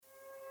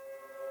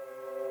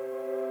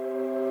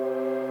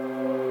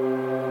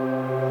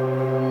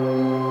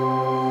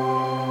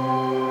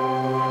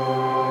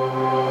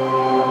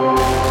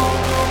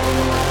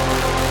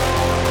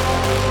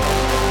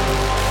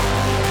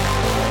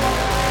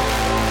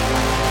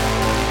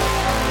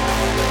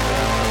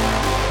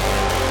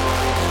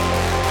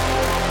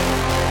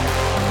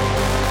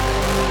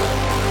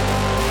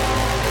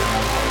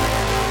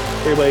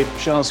everybody,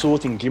 Sean Sewell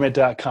with the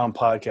Engagement.com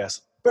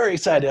podcast. Very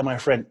excited to have my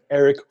friend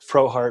Eric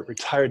Frohart,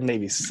 retired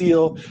Navy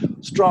SEAL,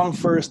 strong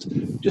first,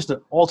 just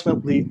an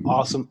ultimately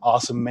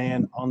awesome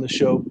man on the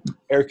show.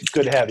 Eric,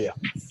 good to have you.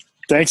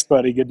 Thanks,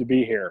 buddy. Good to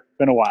be here.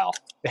 Been a while.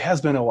 It has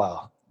been a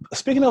while.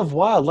 Speaking of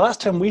wild, last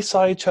time we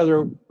saw each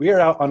other, we were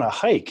out on a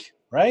hike,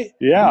 right?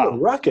 Yeah. We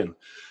were rucking.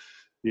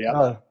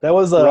 Yeah. That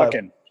was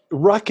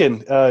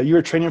Rucking. You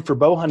were training for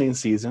bow hunting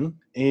season,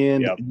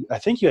 and Yep. I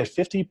think you had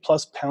 50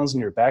 plus pounds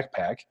in your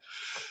backpack.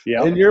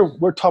 Yeah. And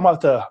we're talking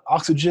about the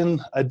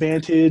oxygen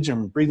advantage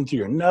and breathing through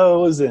your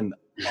nose and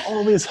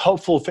all these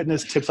helpful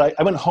fitness tips. I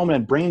went home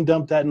and brain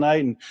dumped that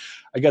night, and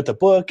I got the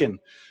book and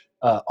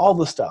all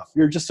the stuff.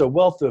 You're just a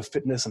wealth of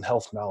fitness and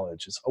health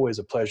knowledge. It's always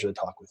a pleasure to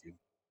talk with you.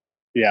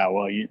 Yeah.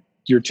 Well,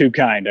 you're too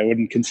kind. I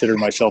wouldn't consider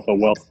myself a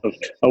wealth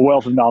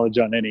of knowledge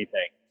on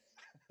anything.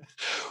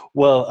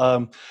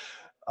 Well,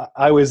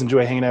 I always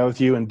enjoy hanging out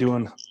with you and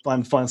doing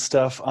fun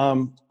stuff.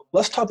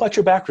 Let's talk about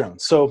your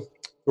background. So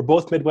we're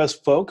both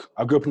Midwest folk.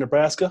 I grew up in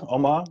Nebraska,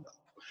 Omaha,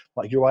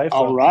 like your wife.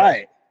 All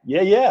right.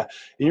 Yeah.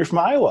 And you're from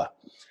Iowa.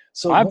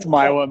 So I'm from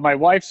Iowa. My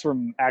wife's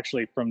from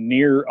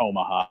near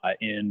Omaha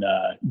in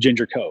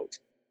Ginger Cove.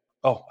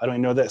 Oh, I don't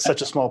even know that. It's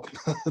such a small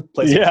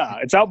place. Yeah.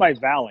 It's out by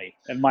Valley.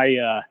 And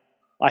I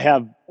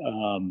have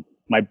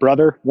my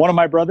brother, one of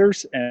my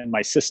brothers, and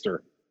my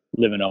sister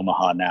live in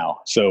Omaha now.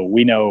 So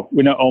we know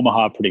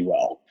Omaha pretty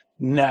well.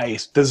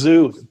 Nice. The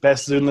zoo,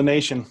 best zoo in the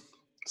nation.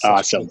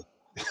 Awesome.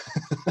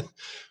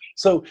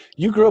 So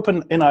you grew up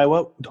in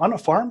Iowa on a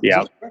farm?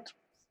 Yeah. Is that correct?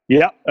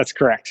 Yeah, that's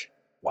correct.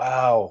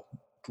 Wow.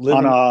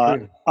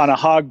 On a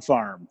hog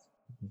farm.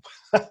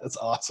 That's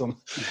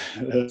awesome.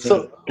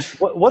 So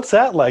what's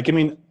that like? I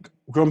mean,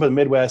 growing up in the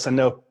Midwest, I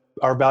know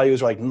our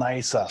values are like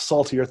nice,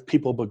 salty earth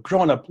people, but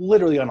growing up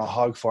literally on a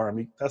hog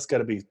farm, that's got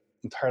to be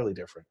entirely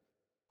different.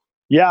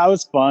 Yeah, it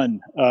was fun.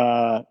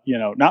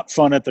 Not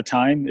fun at the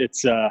time.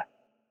 It's,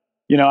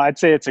 I'd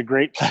say it's a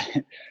great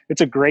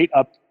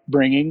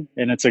upbringing,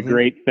 and it's a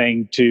great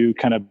thing to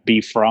kind of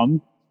be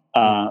from.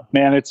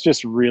 Man, it's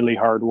just really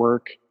hard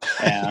work,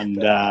 and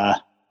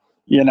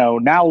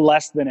now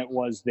less than it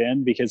was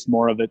then because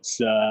more of it's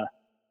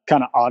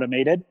kind of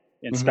automated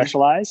and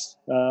specialized.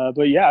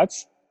 But yeah,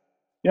 it's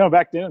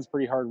back then it's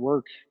pretty hard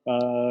work.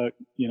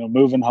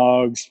 Moving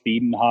hogs,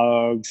 feeding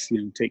hogs,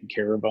 taking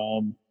care of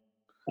them.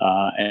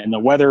 And the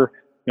weather,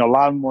 a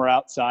lot of them were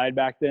outside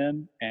back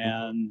then.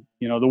 And,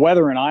 the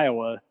weather in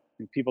Iowa,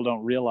 people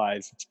don't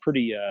realize it's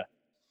pretty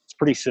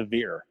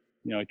severe.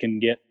 It can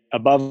get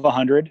above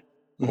 100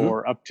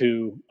 or up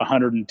to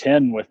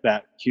 110 with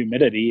that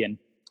humidity, and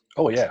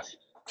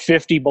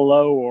 50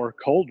 below or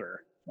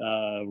colder,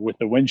 with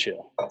the wind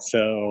chill.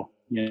 So,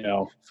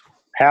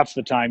 half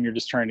the time you're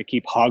just trying to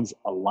keep hogs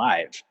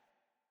alive.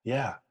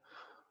 Yeah,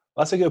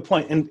 that's a good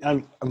point. And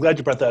I'm glad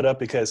you brought that up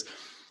because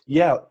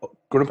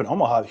growing up in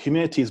Omaha,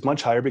 humidity is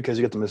much higher because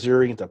you get the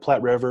Missouri, you get the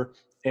Platte River.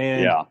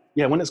 And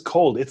when it's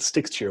cold, it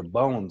sticks to your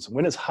bones.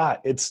 When it's hot,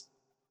 it's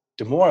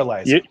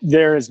demoralizing.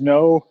 There is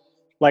no,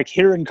 like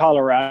here in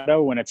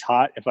Colorado, when it's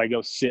hot, if I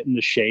go sit in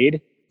the shade,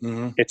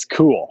 it's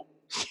cool.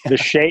 The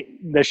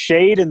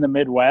shade in the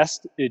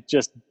Midwest, it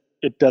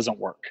doesn't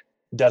work.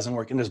 It doesn't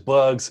work. And there's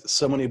bugs,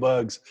 so many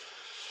bugs.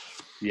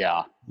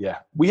 Yeah. Yeah.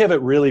 We have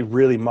it really,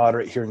 really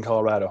moderate here in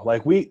Colorado.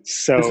 Like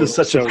this is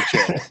such so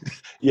chill.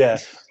 Yeah.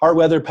 Our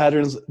weather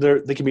patterns,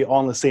 they can be all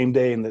on the same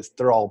day, and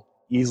they're all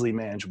easily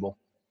manageable.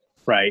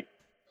 Right.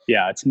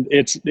 Yeah.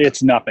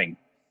 It's nothing.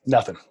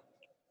 Nothing.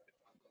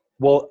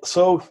 Well,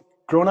 so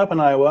growing up in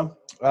Iowa,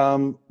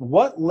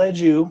 what led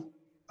you,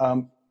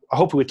 I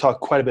hope we talk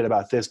quite a bit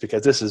about this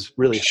because this is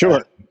really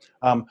sure.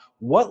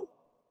 What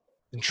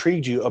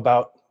intrigued you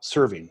about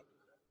serving,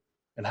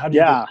 and how did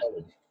you get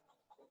started?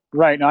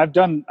 Right. Now I've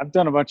done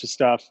a bunch of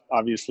stuff.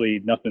 Obviously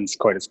nothing's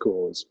quite as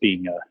cool as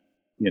being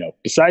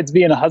besides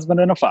being a husband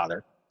and a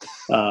father,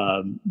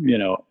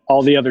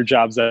 all the other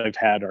jobs that I've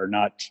had are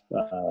not,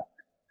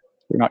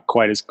 they're not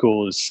quite as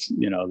cool as,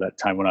 that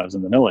time when I was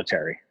in the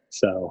military.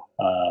 So,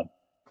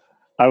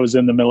 I was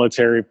in the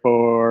military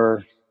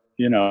for,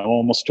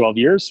 almost 12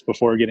 years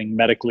before getting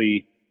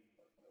medically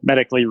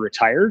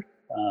retired.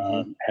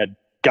 Had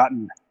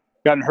gotten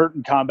hurt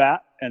in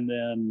combat, and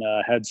then,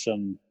 had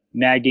some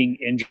nagging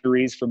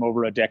injuries from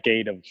over a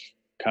decade of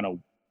kind of,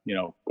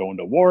 going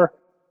to war.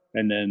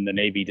 And then the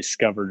Navy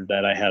discovered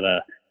that I had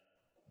a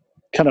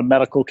kind of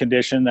medical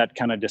condition that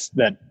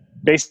that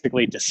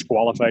basically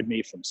disqualified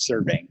me from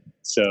serving.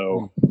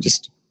 So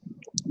just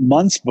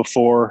months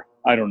before,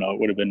 I don't know, it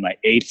would have been my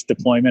 8th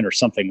deployment or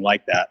something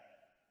like that.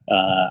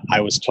 I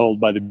was told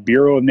by the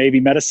Bureau of Navy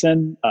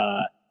Medicine,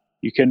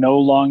 you can no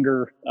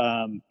longer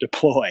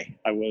deploy.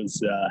 I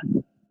was,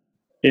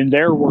 in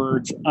their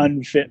words,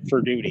 unfit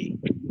for duty.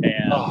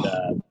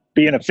 And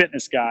being a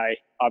fitness guy,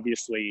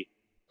 obviously,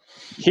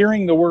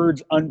 hearing the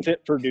words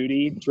unfit for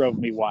duty drove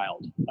me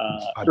wild.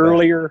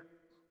 Earlier,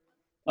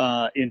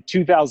 in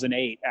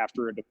 2008,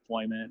 after a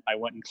deployment, I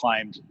went and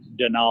climbed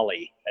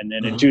Denali. And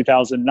then in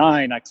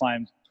 2009, I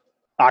climbed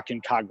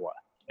Aconcagua.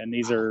 And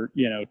these are,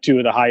 two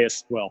of the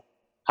highest,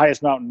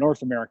 highest mountain in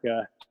North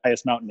America,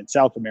 highest mountain in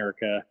South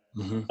America.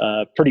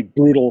 Mm-hmm. Pretty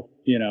brutal,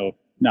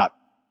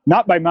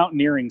 not by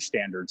mountaineering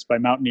standards. By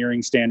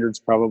mountaineering standards,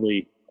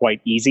 probably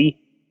quite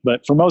easy.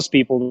 But for most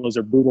people, those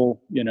are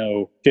brutal,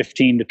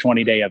 15 to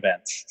 20 day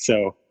events.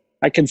 So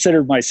I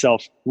considered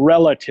myself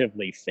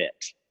relatively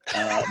fit.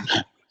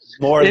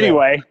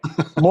 Anyway,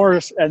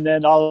 and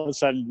then all of a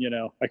sudden,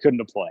 I couldn't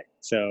deploy.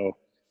 So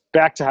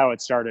back to how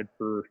it started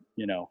for,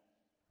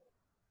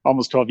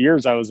 almost 12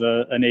 years, I was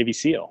a Navy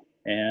SEAL.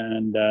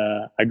 And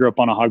I grew up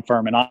on a hog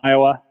farm in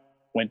Iowa,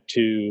 went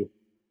to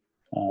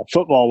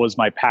football was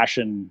my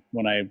passion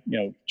when I,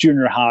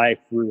 junior high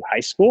through high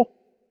school.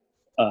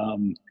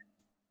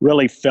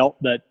 Really felt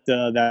that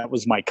that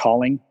was my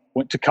calling.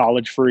 Went to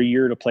college for a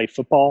year to play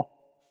football.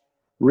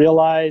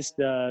 Realized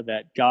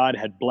that God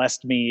had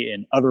blessed me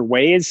in other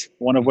ways,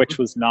 one of which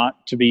was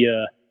not to be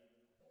an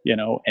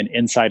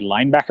inside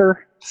linebacker.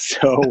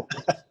 So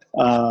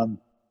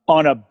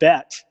on a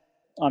bet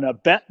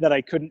that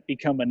I couldn't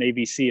become a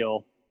Navy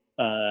SEAL,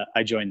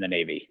 I joined the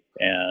Navy.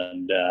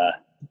 And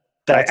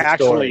that's I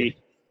actually,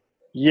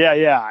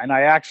 and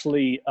I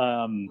actually,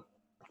 we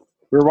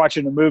were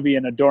watching a movie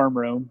in a dorm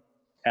room.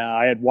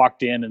 I had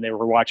walked in and they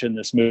were watching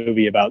this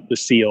movie about the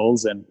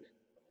SEALs, and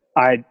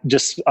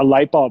a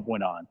light bulb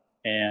went on,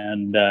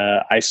 and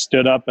I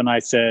stood up and I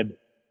said,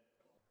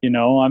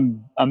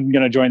 I'm going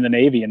to join the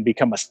Navy and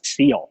become a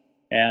SEAL.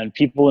 And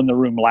people in the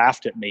room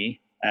laughed at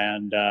me,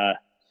 and I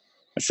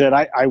said,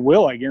 I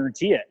will, I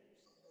guarantee it.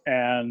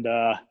 And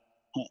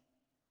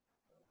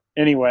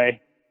anyway,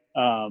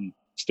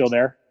 still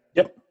there?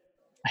 Yep.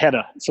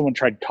 Someone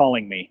tried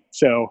calling me.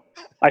 So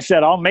I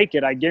said, I'll make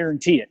it, I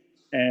guarantee it.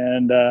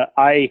 And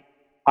I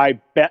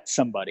bet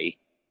somebody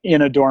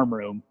in a dorm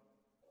room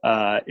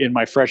in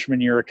my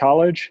freshman year of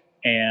college,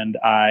 and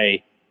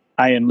I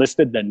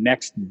enlisted the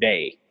next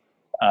day.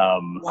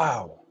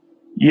 Wow.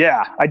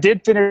 Yeah, I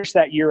did finish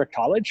that year of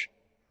college.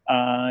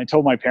 I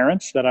told my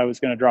parents that I was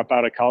going to drop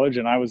out of college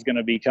and I was going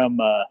to become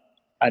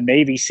a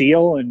Navy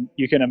SEAL. And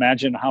you can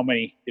imagine how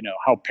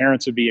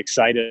parents would be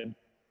excited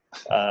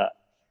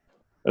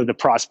of the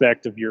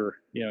prospect of your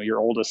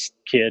oldest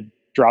kid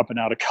dropping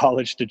out of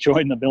college to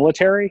join the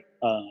military.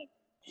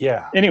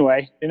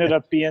 Anyway, ended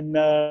up being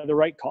the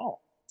right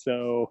call.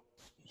 So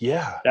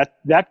yeah,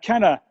 that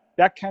kind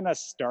of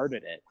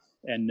started it.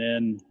 And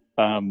then,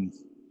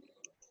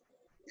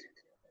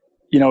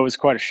 it was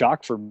quite a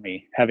shock for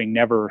me, having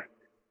never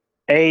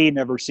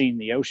seen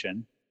the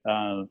ocean,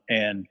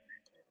 and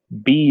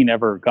B,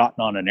 never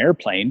gotten on an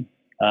airplane.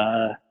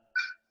 Our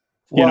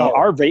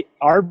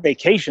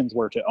vacations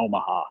were to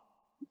Omaha,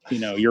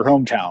 your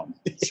hometown.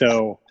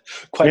 So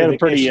we had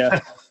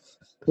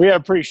a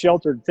pretty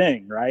sheltered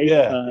thing, right?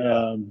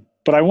 Yeah.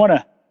 But I want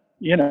to,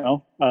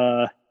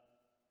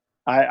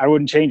 I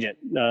wouldn't change it.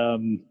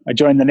 I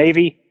joined the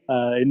Navy,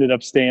 ended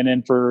up staying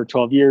in for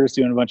 12 years,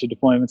 doing a bunch of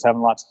deployments,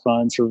 having lots of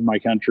fun, serving my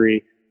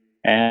country.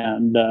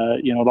 And,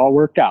 it all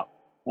worked out.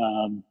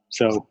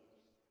 So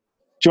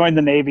joined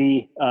the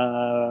Navy,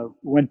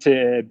 went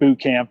to boot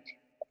camp,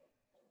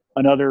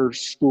 another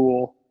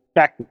school.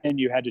 Back then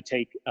you had to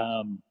take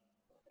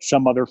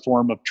some other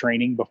form of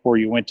training before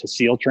you went to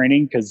SEAL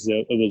training, because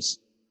it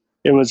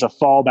was a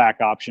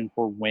fallback option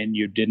for when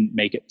you didn't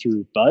make it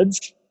through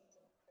BUDS.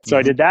 So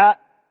I did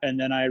that, and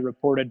then I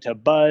reported to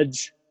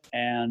BUDS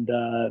and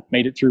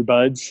made it through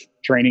BUDS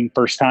training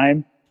first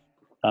time.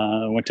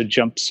 Went to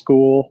jump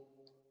school,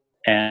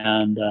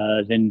 and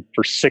then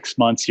for 6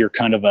 months you're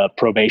kind of a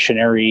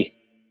probationary,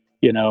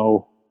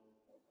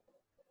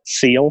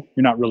 SEAL.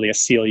 You're not really a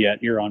SEAL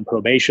yet. You're on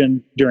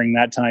probation. During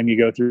that time, you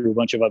go through a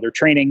bunch of other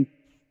training.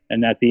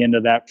 And at the end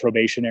of that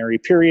probationary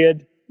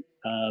period,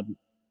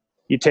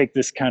 you take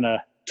this kind of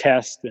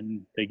test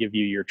and they give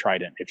you your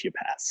trident if you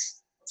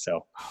pass.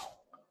 So,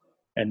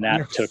 and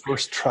that took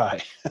first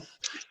try.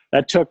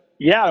 it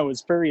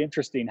was very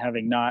interesting,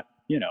 having not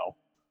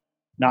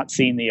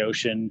seen the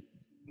ocean,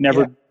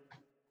 never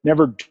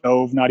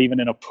dove, not even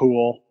in a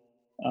pool.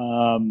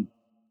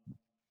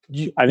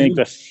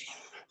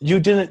 You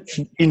didn't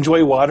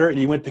enjoy water and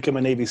you went to become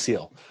a Navy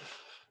SEAL.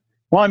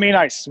 Well, I mean,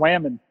 I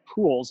swam in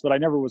pools, but I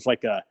never was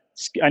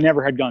I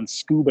never had gone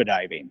scuba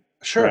diving.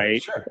 Sure.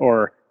 Right. Sure.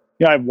 Or,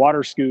 I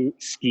water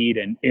skied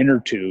and inner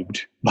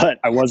tubed, but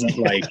I wasn't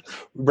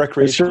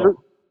recreational.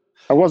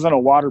 I wasn't a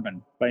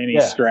waterman by any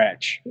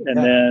stretch. And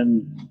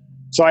then,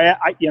 so I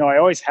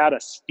always had a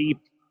steep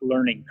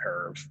learning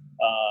curve.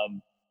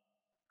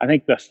 I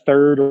think the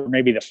third or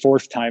maybe the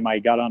fourth time I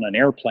got on an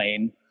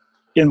airplane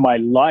in my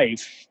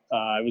life,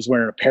 I was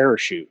wearing a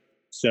parachute.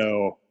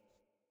 So,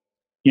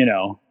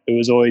 it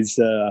was always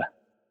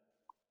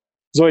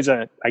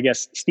I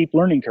guess, steep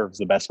learning curve is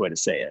the best way to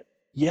say it.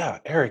 Yeah,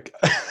 Eric.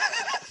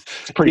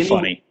 It's pretty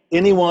funny.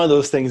 Any one of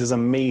those things is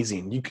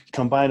amazing. You could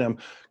combine them,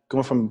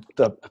 going from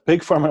the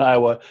big farm in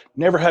Iowa,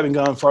 never having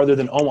gone farther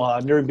than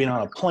Omaha, never been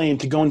on a plane,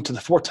 to going to the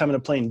fourth time in a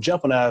plane,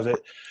 jumping out of it,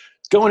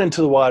 going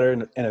into the water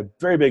in a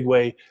very big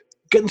way,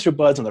 getting through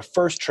BUDS on the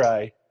first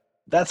try.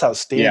 That's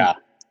outstanding. Yeah.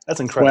 That's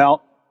incredible.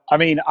 Well, I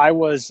mean, I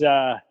was,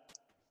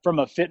 from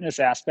a fitness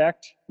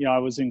aspect, I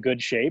was in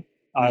good shape.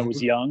 I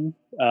was young.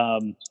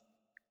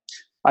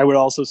 I would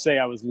also say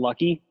I was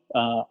lucky.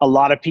 A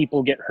lot of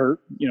people get hurt.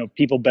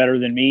 People better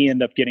than me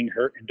end up getting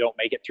hurt and don't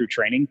make it through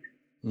training.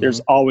 There's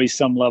always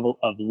some level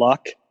of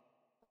luck.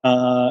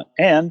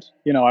 And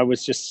I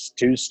was just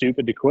too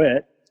stupid to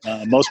quit.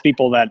 Most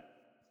people that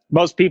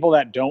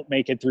don't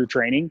make it through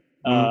training,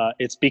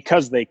 it's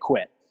because they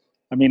quit.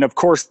 I mean, of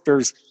course,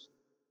 there's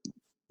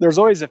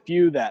always a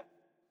few that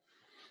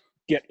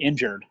get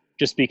injured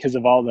just because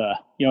of all the,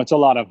 it's a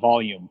lot of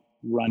volume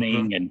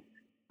running and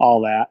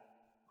all that,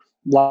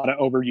 a lot of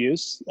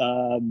overuse.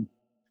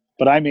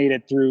 But I made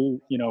it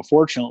through,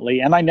 fortunately.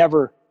 And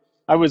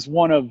I was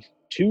one of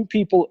 2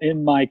 people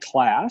in my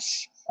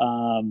class.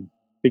 I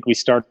think we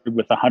started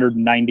with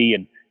 190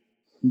 and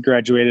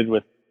graduated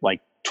with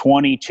like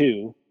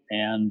 22.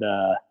 And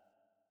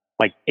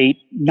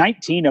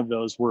 19 of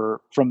those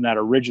were from that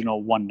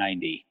original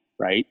 190,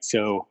 right?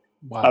 So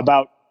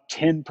about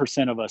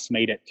 10% of us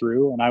made it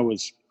through. And I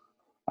was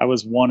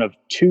one of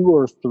 2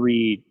 or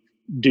 3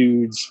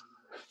 dudes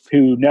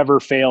who never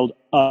failed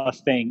a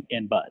thing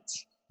in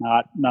BUD/S.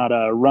 Not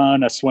a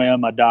run, a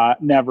swim, a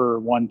dot, never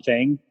one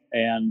thing.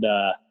 And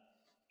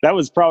that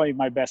was probably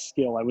my best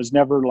skill. I was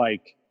never I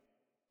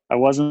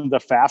wasn't the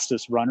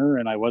fastest runner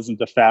and I wasn't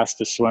the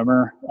fastest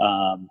swimmer.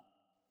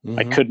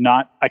 I could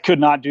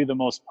not do the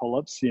most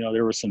pull-ups.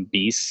 There were some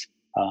beasts.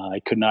 I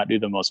could not do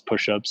the most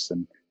push-ups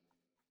and,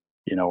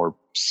 or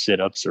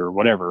sit-ups or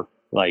whatever.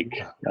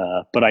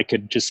 But I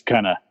could just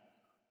kind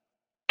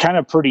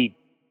of pretty,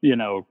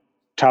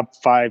 top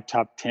 5,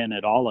 top 10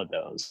 at all of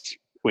those,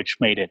 which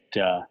made it,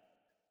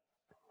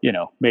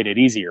 made it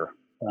easier.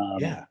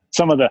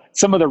 Some of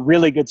the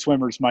really good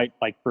swimmers might,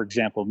 for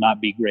example, not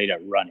be great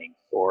at running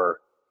or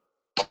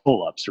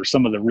pull-ups, or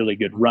some of the really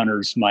good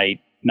runners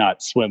might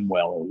not swim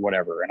well or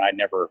whatever. And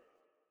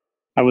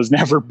I was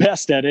never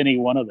best at any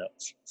one of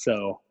those.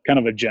 So kind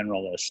of a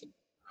generalist.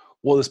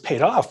 Well, this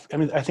paid off. I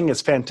mean, I think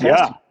it's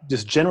fantastic. Yeah.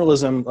 Just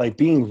generalism,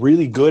 being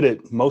really good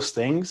at most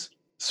things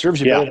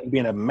serves you better than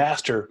being a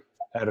master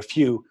at a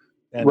few.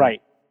 And,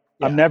 right.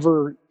 Yeah. I'm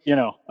never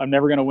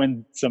going to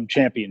win some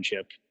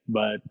championship,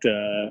 but,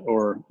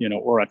 or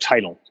a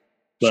title,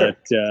 but,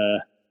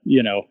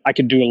 I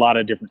can do a lot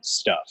of different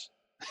stuff.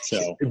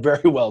 So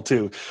very well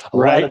too. A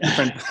lot of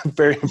different,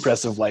 very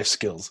impressive life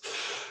skills.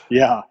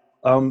 Yeah.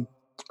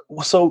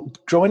 So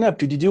growing up,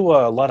 did you do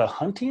a lot of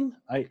hunting?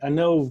 I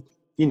know,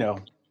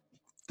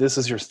 this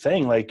is your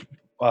thing. When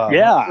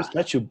I first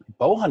met you,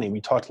 bow hunting,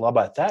 we talked a lot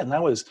about that. And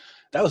that was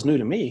new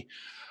to me.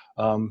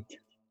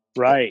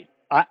 Right.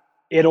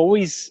 It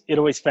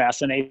always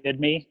fascinated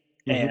me.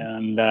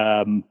 And,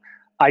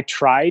 I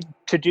tried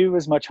to do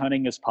as much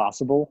hunting as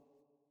possible.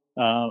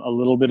 A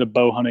little bit of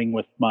bow hunting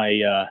with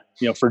my,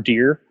 for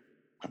deer,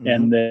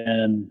 and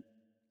then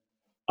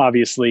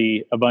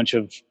obviously a bunch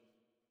of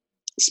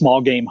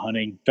small game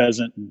hunting,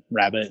 pheasant and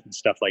rabbit and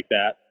stuff like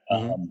that.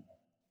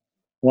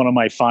 One of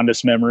my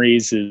fondest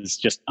memories is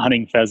just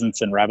hunting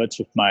pheasants and rabbits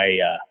with my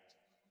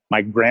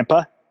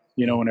grandpa,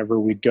 whenever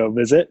we'd go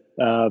visit.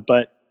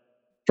 But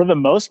for the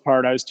most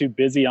part, I was too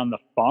busy on the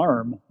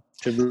farm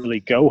to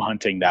really go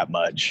hunting that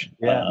much.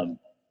 Yeah.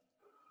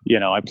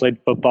 I played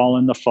football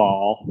in the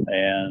fall,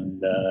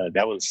 and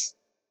that was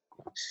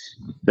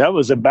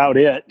about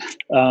it.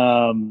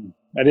 I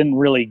didn't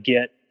really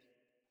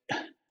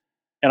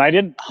and I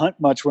didn't hunt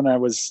much when I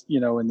was,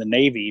 in the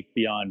Navy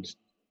beyond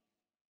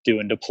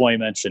doing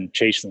deployments and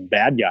chasing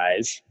bad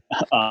guys.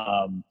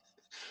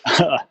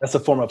 That's a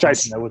form of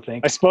hunting, I would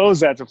think. I suppose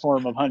that's a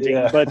form of hunting.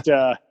 Yeah. But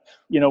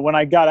when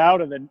I got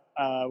out of the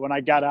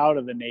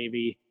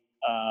Navy,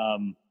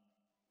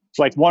 it's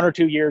like 1 or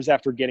 2 years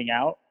after getting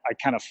out, I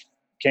kind of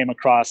came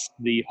across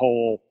the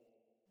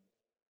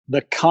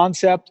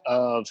concept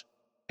of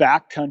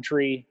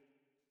backcountry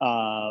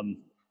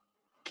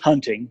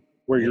hunting,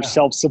 where you're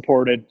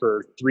self-supported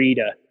for 3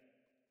 to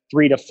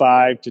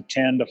 5 to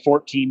 10 to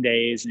 14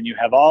 days, and you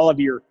have all of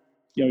your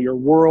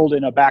world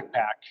in a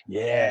backpack.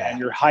 Yeah. And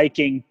you're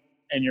hiking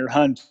and you're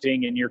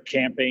hunting and you're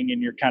camping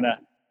and you're kind of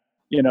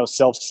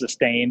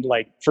self-sustained.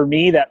 For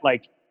me,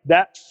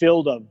 that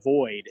filled a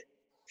void,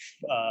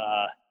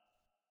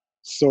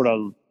 sort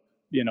of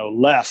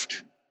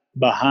left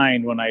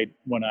behind when I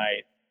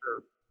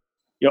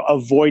a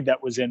void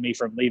that was in me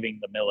from leaving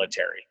the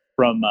military,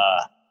 from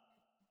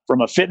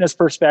a fitness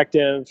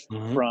perspective,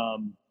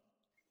 from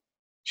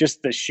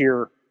just the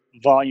sheer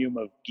volume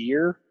of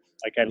gear.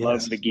 I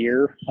love the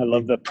gear. I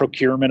love the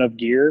procurement of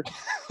gear.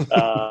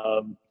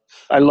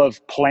 I love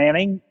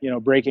planning,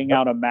 breaking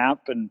out a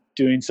map and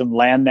doing some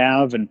land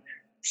nav and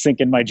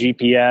syncing my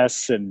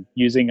GPS and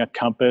using a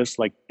compass.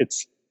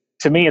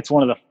 To me, it's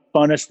one of the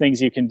funnest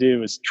things you can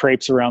do is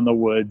traipse around the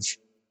woods,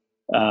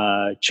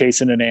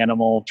 chasing an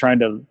animal, trying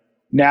to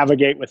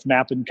navigate with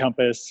map and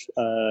compass,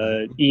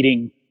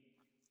 eating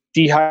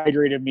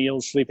dehydrated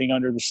meals, sleeping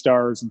under the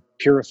stars, and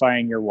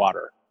purifying your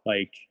water.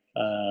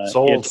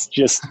 It's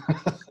just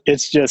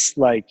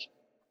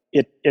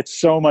it's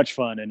so much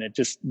fun, and it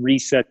just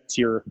resets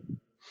your,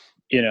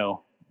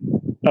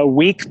 a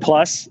week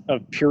plus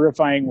of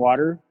purifying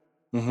water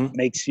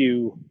makes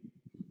you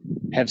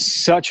have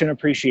such an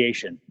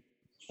appreciation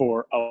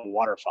for a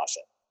water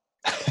faucet.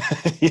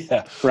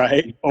 Yeah.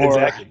 Right. Or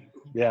Exactly.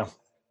 Yeah.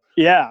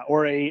 yeah.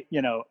 Or a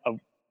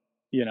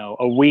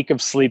week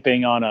of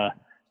sleeping on a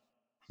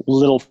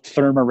little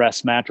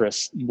Thermarest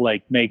mattress,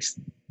 like makes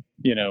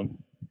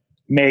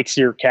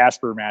your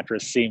Casper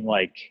mattress seem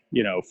like,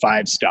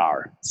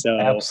 5-star. So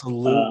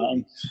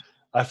Absolutely.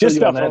 I feel just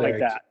you on stuff that, like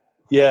Eric. that.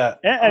 Yeah.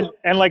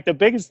 And like the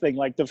biggest thing,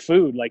 like the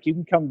food, like you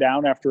can come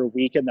down after a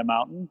week in the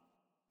mountain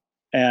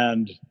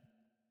and,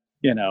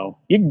 you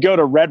can go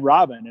to Red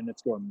Robin and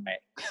it's gourmet.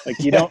 Like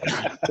you don't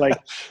like,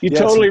 you Yes.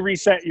 totally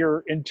reset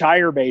your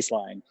entire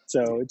baseline.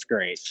 So it's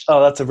great.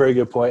 Oh, that's a very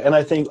good point. And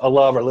I think a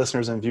lot of our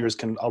listeners and viewers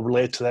can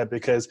relate to that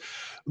because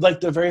like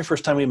the very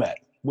first time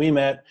we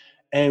met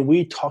and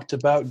we talked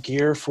about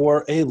gear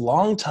for a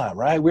long time,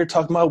 right? We were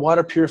talking about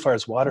water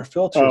purifiers, water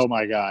filters. Oh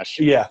my gosh.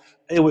 Yeah,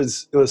 it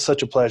was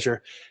such a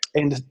pleasure.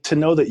 And to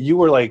know that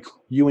you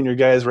and your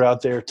guys were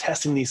out there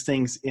testing these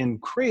things in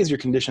crazier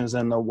conditions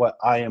than what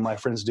I and my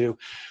friends do,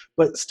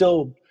 but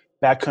still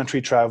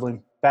backcountry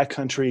traveling,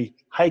 backcountry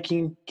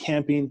hiking,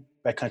 camping,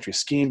 backcountry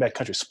skiing,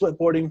 backcountry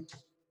splitboarding,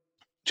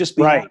 just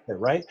being Right. out there,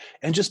 right?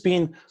 And just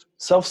being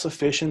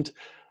self-sufficient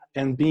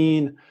and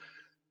being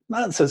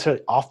not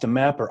necessarily off the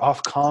map or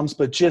off comms,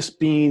 but just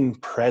being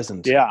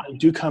present. Yeah. You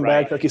do come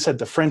back, like you said,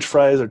 the French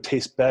fries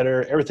taste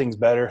better. Everything's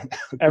better.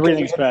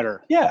 Everything's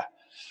better. Yeah.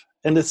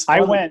 And it's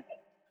fun.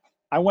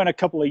 I went a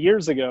couple of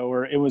years ago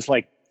where it was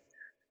like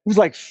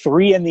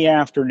 3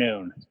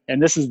 p.m.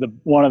 and this is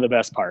one of the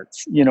best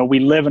parts. We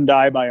live and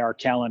die by our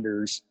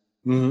calendars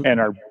and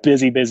our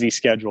busy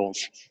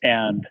schedules.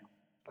 And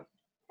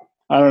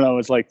I don't know,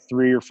 it's like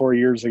 3 or 4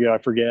 years ago, I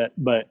forget,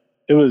 but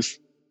it was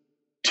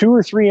 2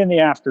 or 3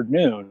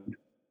 p.m.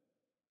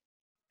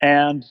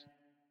 and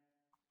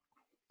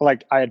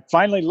like I had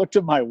finally looked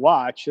at my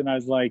watch and I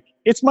was like,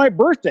 it's my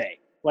birthday.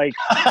 Like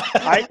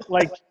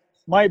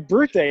my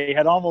birthday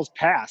had almost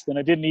passed and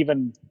I didn't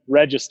even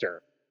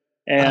register.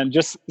 And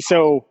just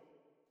so,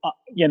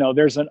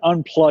 there's an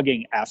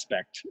unplugging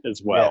aspect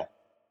as well.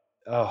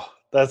 Yeah. Oh,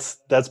 that's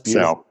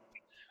beautiful.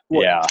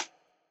 So, yeah.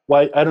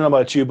 Well, I don't know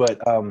about you, but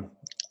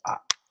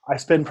I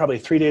spend probably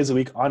 3 days a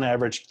week on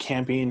average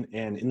camping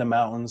and in the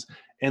mountains.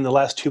 In the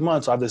last 2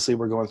 months, obviously,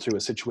 we're going through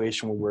a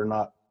situation where we're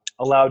not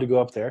allowed to go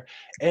up there.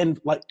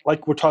 And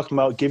like we're talking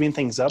about, giving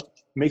things up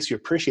makes you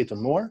appreciate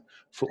them more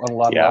on a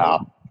lot of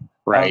levels.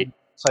 Right.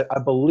 So I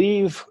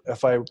believe,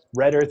 if I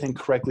read everything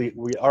correctly,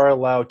 we are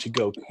allowed to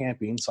go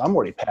camping. So I'm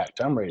already packed.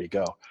 I'm ready to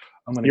go.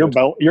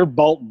 You're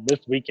bolting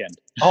this weekend.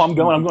 Oh, I'm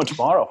going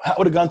tomorrow. I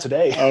would have gone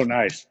today. Oh,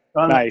 nice.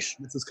 Nice.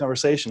 This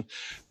conversation.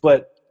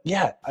 But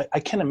yeah,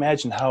 I can't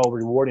imagine how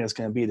rewarding it's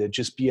going to be to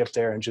just be up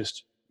there and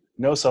just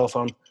no cell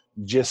phone,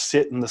 just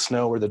sit in the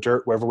snow or the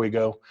dirt wherever we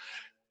go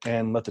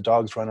and let the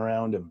dogs run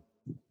around and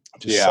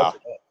just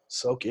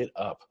soak it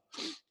up.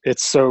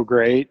 It's so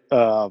great.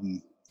 I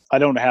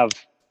don't have,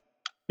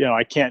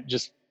 I can't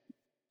just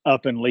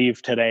up and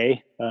leave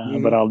today,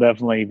 but I'll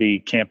definitely be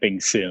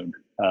camping soon.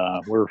 I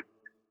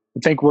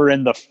think we're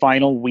in the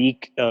final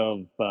week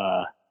of,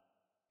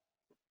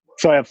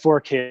 so I have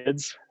 4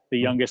 kids. The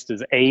youngest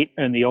is 8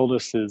 and the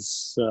oldest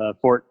is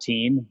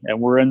 14. And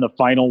we're in the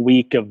final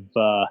week of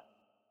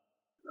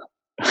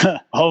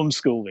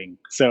homeschooling.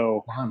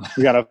 So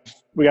we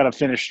gotta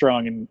finish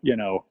strong and,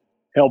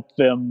 help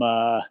them,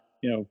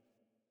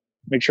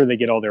 make sure they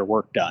get all their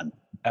work done.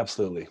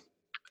 Absolutely.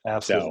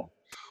 So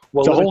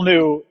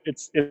well,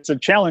 it's a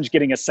challenge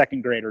getting a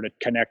second grader to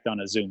connect on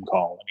a Zoom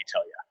call. Let me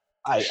tell you.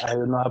 I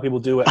don't know how people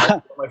do it.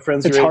 My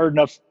friends, it's hard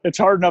enough. It's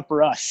hard enough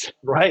for us.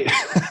 Right.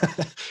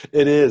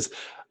 It is.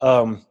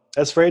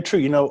 That's very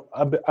true.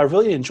 I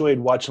really enjoyed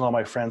watching all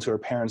my friends who are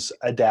parents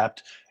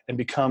adapt and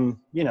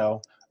become,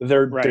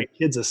 their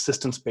kids'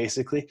 assistants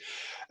basically.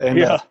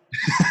 And,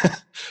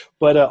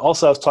 but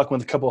also I was talking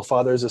with a couple of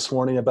fathers this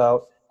morning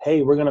about,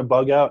 hey, we're going to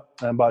bug out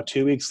in about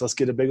 2 weeks. Let's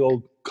get a big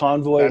old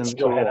convoy and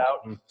go head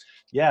out. And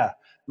a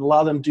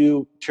lot of them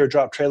do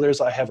teardrop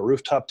trailers. I have a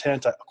rooftop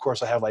tent. Of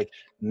course, I have like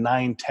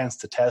 9 tents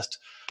to test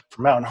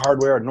from Mountain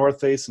Hardware and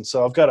North Face. And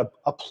so I've got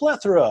a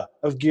plethora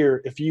of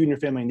gear if you and your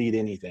family need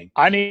anything.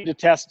 I need to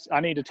test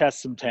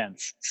some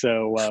tents.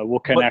 So we'll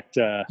connect.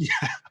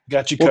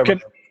 Got you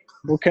covered.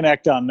 We'll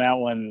connect on that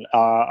one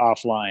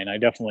offline.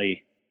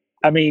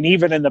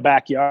 Even in the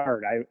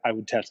backyard, I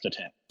would test a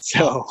tent.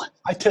 So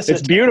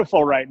it's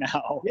beautiful right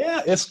now.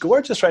 Yeah, it's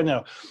gorgeous right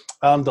now.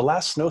 The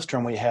last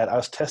snowstorm we had, I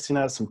was testing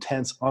out some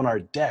tents on our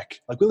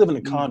deck. Like we live in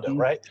a condo,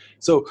 right?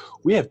 So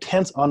we have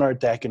tents on our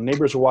deck, and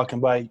neighbors are walking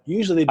by.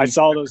 Usually, I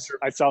saw those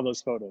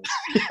photos.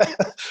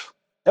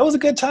 That was a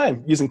good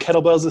time using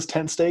kettlebells as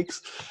tent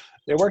stakes.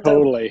 It worked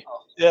totally. Out.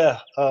 Yeah.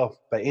 Oh,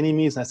 by any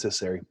means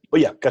necessary. But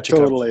yeah, got you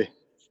totally. Covered.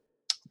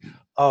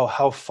 Oh,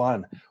 how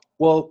fun!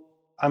 Well,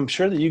 I'm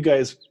sure that you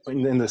guys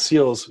in the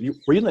SEALs,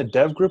 were you in the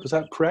dev group? Is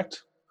that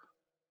correct?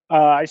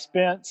 I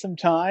spent some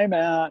time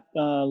a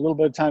little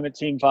bit of time at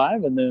Team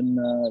 5, and then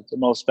the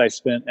most I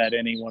spent at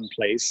any one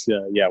place,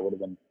 would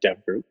have been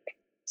dev group.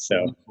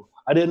 So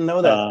I didn't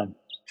know that.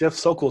 Jeff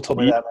Sokol told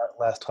me that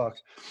last talk.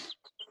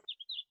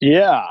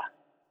 Yeah.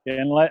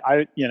 And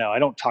I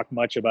don't talk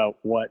much about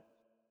what,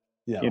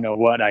 Yeah.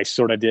 what I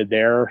sort of did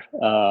there.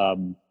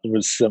 There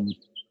was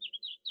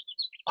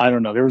I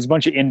don't know, there was a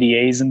bunch of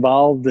NDAs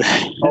involved.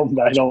 And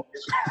Gotcha.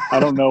 I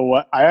don't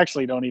know I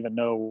actually don't even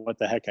know what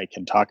the heck I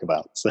can talk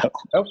about. So,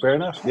 Fair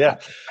enough. Yeah.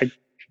 I,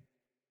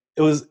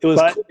 It was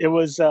but cool. it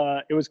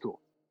was cool.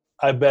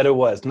 I bet it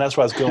was, and that's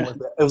where I was going with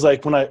it. It was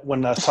like when I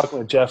was talking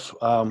with Jeff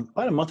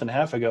about a month and a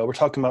half ago. We're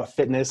talking about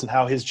fitness and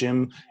how his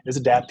gym is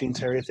adapting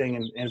to everything,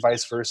 and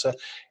vice versa.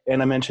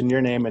 And I mentioned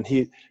your name, and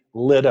he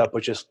lit up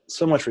with just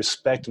so much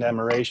respect and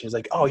admiration. He's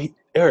like, "Oh,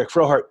 Eric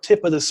Frohart,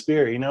 tip of the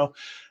spear,"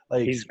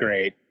 like He's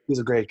great. He's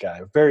a great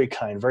guy, very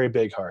kind, very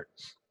big heart.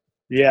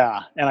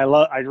 Yeah, and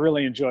I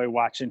really enjoy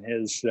watching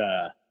his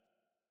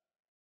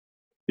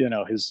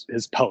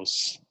his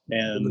posts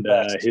and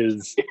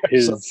his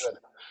So good.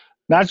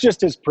 not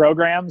just his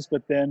programs,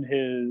 but then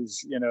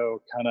his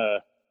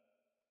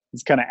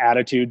kind of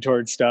attitude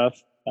towards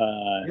stuff.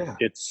 Yeah.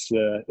 It's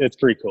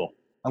pretty cool.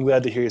 I'm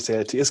glad to hear you say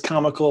that too. It's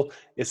comical,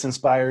 it's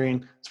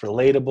inspiring, it's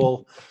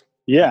relatable.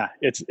 Yeah,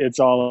 it's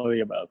all of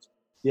the above.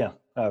 Yeah.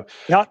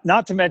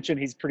 Not to mention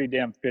he's pretty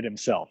damn fit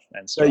himself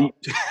and strong.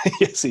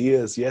 Yes, he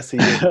is. Yes, he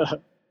is.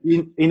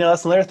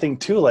 That's another thing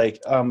too.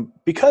 Like,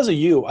 because of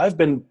you, I've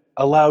been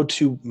allowed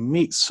to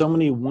meet so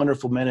many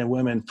wonderful men and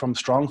women from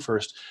Strong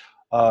First.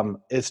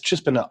 It's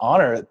just been an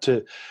honor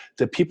to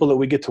the people that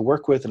we get to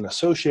work with and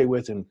associate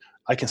with, and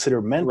I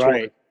consider mentors,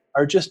 right,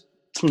 are just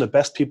some of the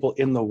best people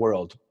in the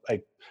world.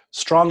 Like,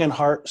 strong in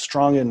heart,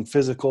 strong in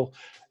physical,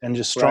 and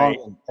just strong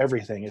in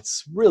everything.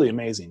 It's really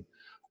amazing.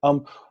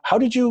 How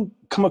did you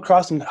come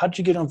across and how did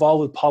you get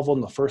involved with Pavel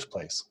in the first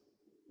place?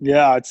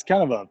 Yeah, it's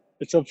kind of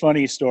it's a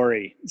funny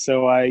story.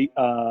 So I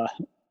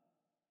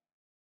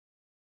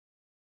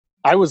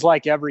was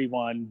like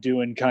everyone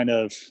doing kind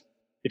of,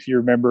 if you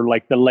remember,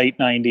 like the late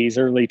 90s,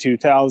 early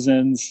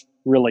 2000s,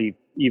 really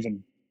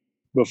even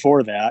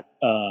before that,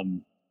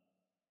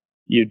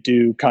 you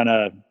do kind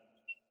of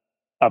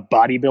a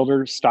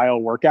bodybuilder style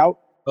workout.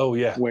 Oh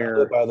yeah,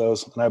 where I by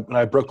those, and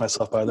I broke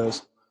myself by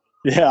those.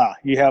 Yeah,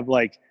 you have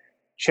like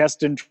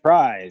chest and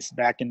tries,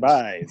 back and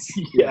buys,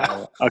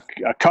 Yeah, a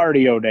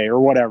cardio day or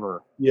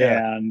whatever.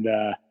 Yeah, and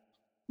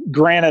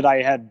granted,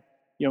 I had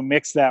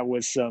mixed that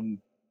with some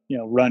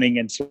running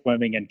and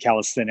swimming and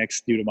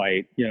calisthenics due to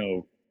my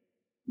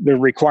the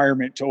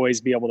requirement to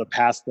always be able to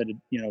pass the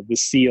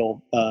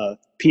SEAL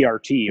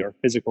PRT, or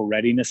physical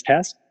readiness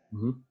test.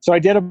 mm-hmm. So I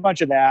did a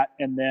bunch of that,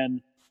 and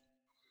then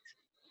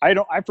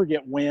I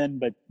forget when,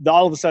 but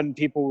all of a sudden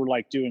people were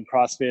like doing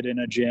CrossFit in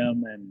a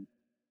gym, and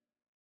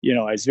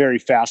I was very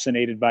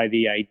fascinated by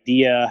the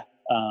idea.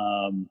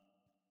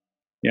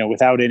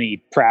 Without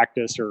any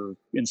practice or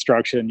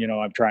instruction,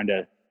 I'm trying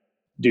to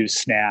do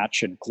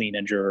snatch and clean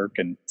and jerk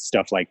and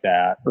stuff like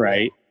that,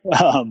 right? It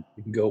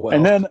can go well.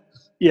 And then,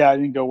 yeah, it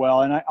didn't go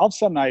well. And all of a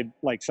sudden, I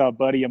saw a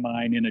buddy of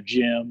mine in a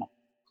gym.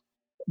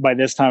 By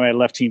this time, I had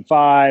left Team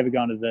 5, had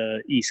gone to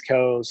the East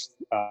Coast.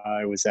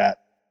 I was at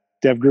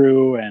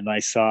DevGru, and I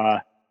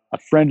saw a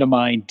friend of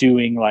mine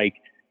doing like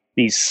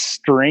these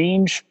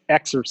strange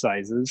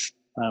exercises,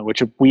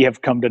 which we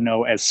have come to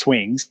know as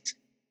swings,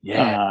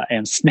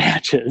 and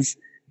snatches.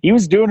 He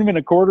was doing them in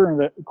a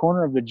corner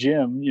of the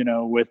gym,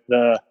 with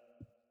the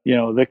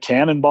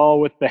cannonball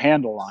with the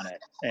handle on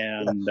it.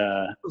 And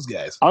those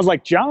guys. I was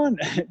like, John,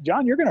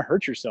 you're going to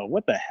hurt yourself.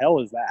 What the hell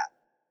is that?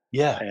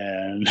 Yeah.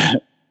 And,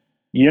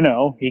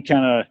 he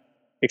kind of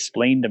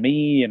explained to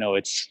me,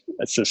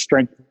 it's a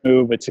strength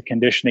move. It's a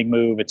conditioning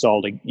move. It's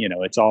all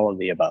it's all of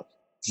the above.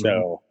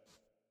 So,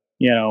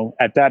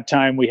 at that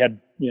time we had,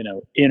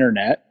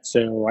 internet.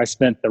 So I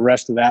spent the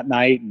rest of that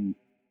night and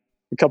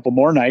a couple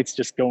more nights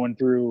just going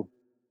through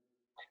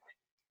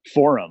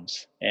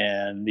forums,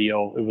 and it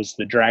was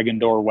the Dragon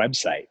Door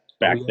website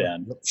back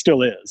then. It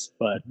still is,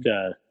 but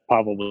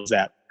Pavel was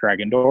at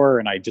Dragon Door,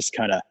 and I just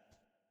kind of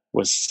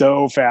was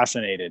so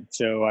fascinated.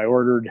 So I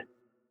ordered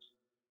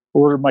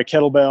my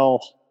kettlebell.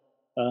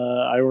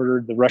 I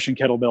ordered the Russian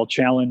Kettlebell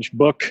Challenge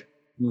book,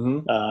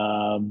 and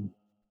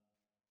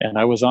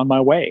I was on my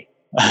way.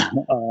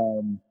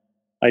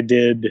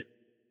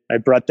 I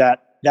brought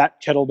that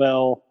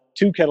kettlebell,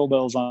 2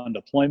 kettlebells on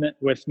deployment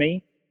with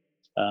me.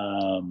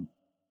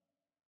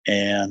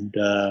 And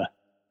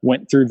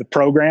went through the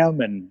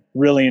program and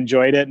really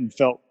enjoyed it, and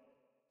felt,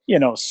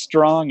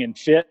 strong and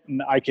fit.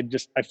 And I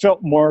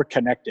felt more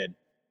connected,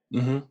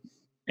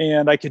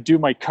 and I could do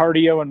my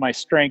cardio and my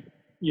strength,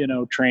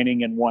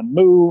 training in one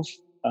move.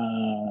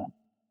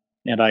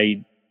 And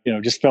I,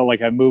 just felt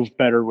like I moved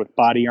better with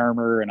body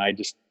armor, and I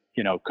just,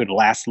 could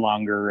last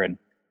longer. And,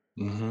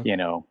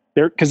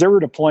 because there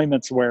were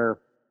deployments where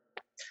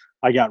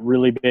I got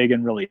really big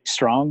and really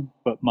strong,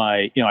 but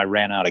I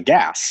ran out of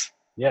gas.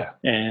 Yeah.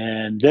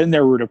 And then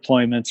there were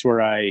deployments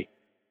where I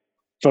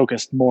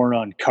focused more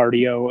on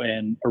cardio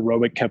and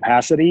aerobic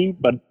capacity,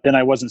 but then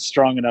I wasn't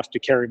strong enough to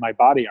carry my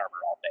body armor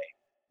all day.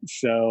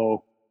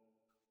 So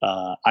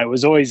I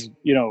was always,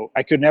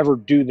 I could never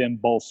do them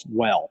both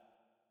well.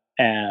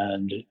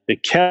 And the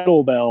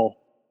kettlebell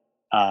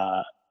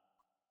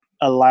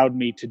allowed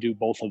me to do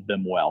both of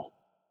them well.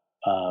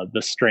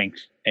 the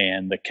strength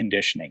and the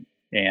conditioning.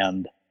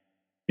 And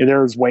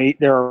there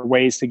are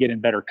ways to get in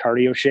better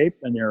cardio shape,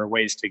 and there are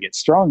ways to get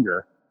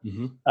stronger.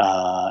 Mm-hmm.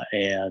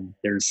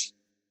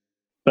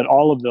 But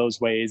all of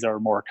those ways are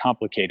more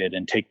complicated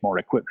and take more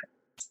equipment.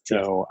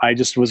 So I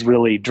just was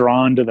really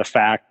drawn to the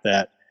fact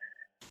that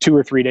 2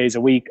 or 3 days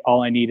a week,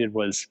 all I needed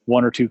was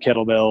 1 or 2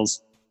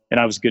 kettlebells, and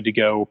I was good to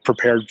go,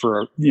 prepared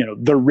for,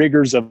 the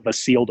rigors of a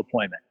SEAL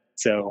deployment.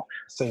 So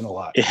saying a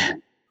lot.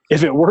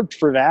 If it worked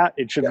for that,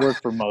 it should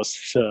work for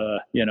most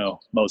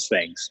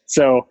things.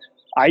 So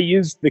I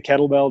used the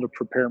kettlebell to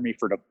prepare me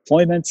for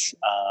deployments.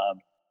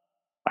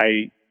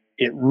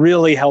 It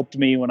really helped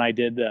me when I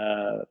did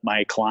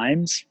my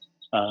climbs.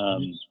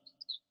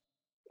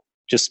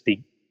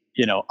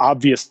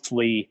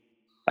 Obviously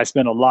I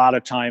spent a lot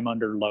of time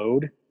under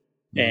load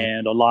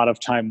and a lot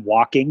of time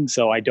walking.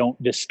 So I don't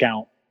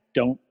discount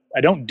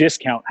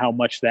how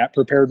much that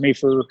prepared me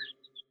for,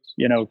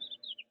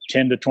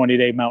 10 to 20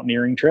 day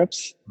mountaineering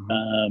trips.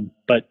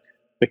 But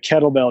the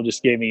kettlebell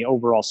just gave me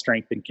overall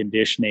strength and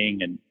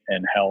conditioning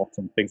and health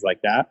and things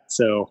like that.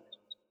 So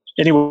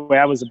anyway,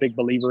 I was a big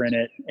believer in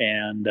it.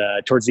 And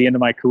towards the end of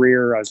my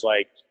career, I was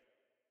like,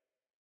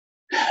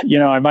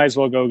 I might as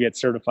well go get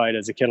certified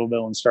as a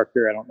kettlebell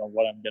instructor. I don't know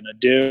what I'm going to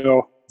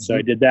do. So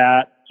I did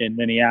that in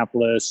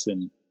Minneapolis,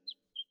 and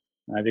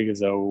I think it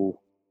was I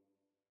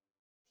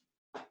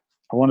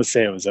want to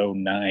say it was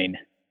 2009.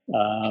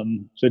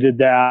 So I did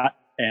that,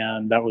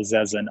 and that was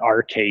as an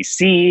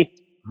RKC.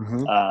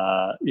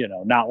 I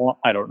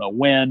don't know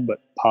when,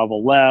 but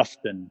Pavel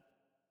left and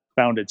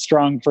founded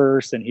Strong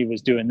First, and he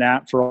was doing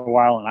that for a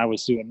while, and I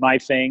was doing my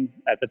thing.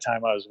 At the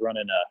time, I was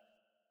running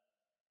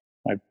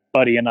my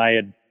buddy and I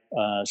had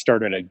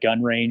started a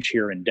gun range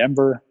here in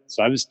Denver.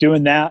 So I was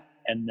doing that.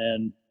 And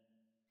then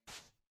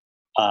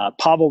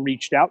Pavel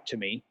reached out to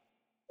me,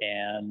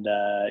 and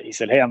he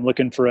said, "Hey, I'm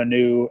looking for a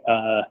new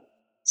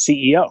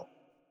CEO."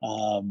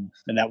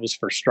 And that was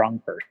for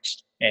Strong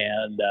First.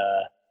 And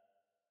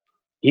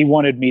he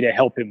wanted me to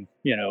help him,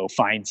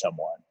 find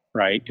someone,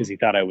 right? Because he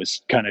thought I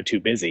was kind of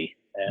too busy.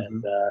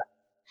 And,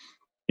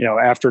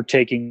 after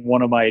taking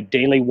one of my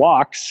daily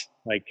walks,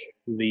 like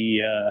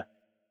the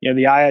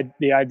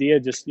idea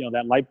just,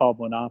 that light bulb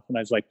went off, and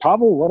I was like,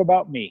 "Pavel, what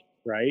about me?"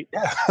 Right.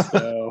 Yeah.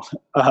 So,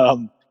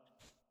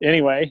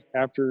 anyway,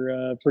 after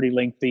a pretty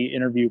lengthy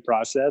interview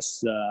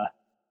process,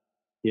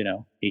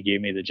 he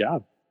gave me the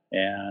job,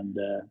 and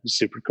it was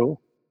super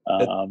cool.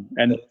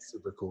 That's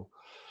super cool.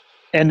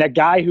 And that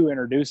guy who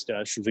introduced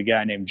us is a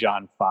guy named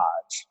John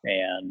Fodds,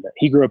 and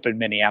he grew up in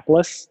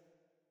Minneapolis.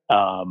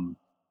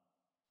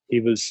 He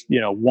was,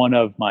 one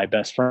of my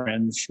best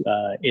friends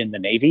in the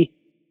Navy.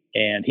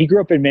 And he grew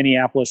up in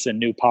Minneapolis and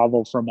knew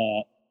Pavel from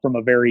a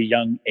very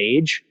young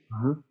age.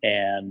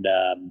 And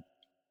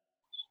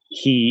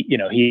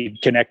he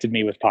connected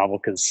me with Pavel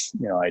because,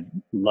 I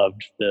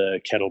loved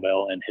the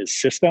kettlebell and his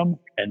system.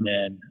 And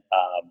then,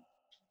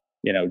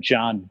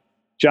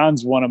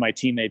 John's one of my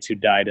teammates who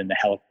died in the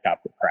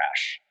helicopter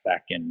crash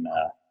back in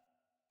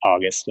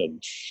August of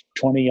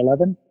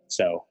 2011.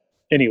 So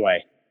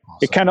anyway, awesome.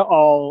 It kind of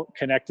all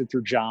connected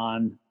through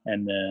John.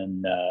 And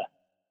then,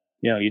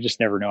 you just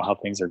never know how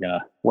things are going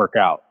to work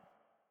out.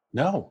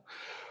 No.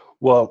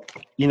 Well,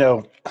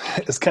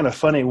 it's kind of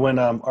funny when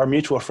our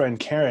mutual friend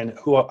Karen,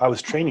 who I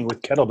was training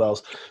with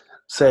kettlebells,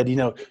 said,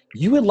 "You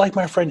would like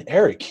my friend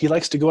Eric. He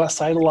likes to go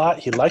outside a lot.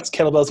 He likes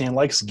kettlebells and he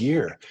likes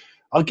gear.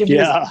 I'll give you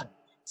his."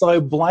 So I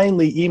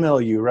blindly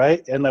email you,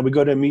 right? And I would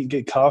go to meet and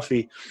get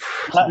coffee,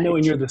 not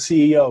knowing you're the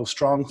CEO of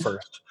Strong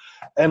First.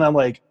 And I'm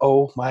like,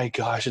 oh my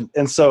gosh.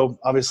 And so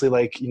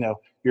obviously,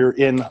 you're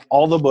in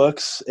all the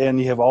books and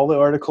you have all the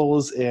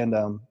articles, and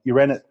you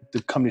ran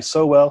the company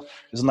so well.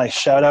 There's a nice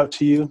shout out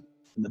to you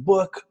in the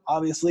book,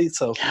 obviously.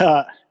 So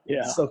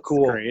yeah, so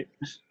cool. Great.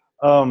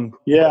 I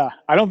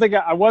don't think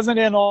I wasn't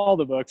in all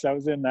the books. I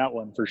was in that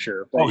one for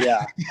sure. But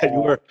you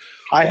were.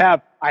 I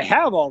have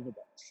all the books.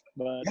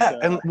 But,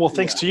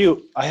 thanks to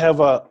you, I have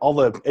all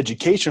the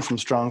education from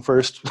Strong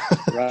First.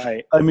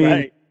 Right. I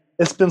mean,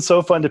 It's been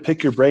so fun to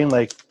pick your brain.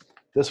 Like,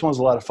 this one's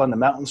a lot of fun. The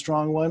Mountain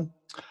Strong one.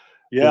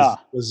 Yeah.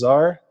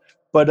 Bizarre.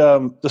 But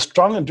the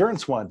Strong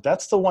Endurance one,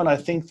 that's the one I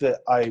think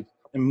that I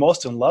am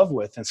most in love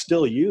with and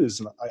still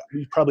use. And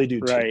you probably do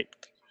too. Right.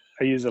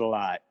 I use it a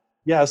lot.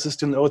 Yeah, I was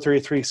just in the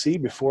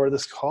 033C before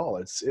this call.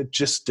 It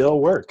just still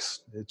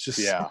works. It's just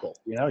simple.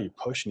 You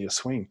push and you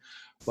swing.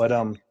 But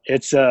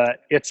it's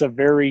a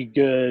very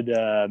good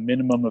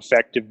minimum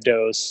effective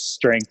dose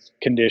strength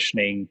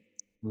conditioning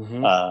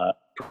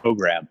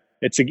program.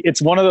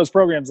 It's one of those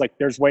programs, like,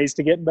 there's ways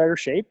to get in better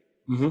shape,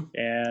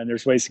 and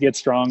there's ways to get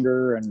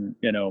stronger and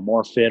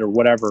more fit or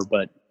whatever.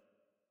 But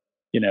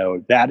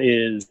that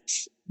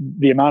is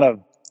the amount of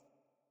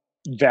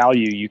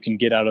value you can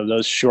get out of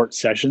those short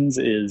sessions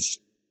is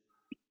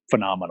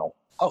phenomenal.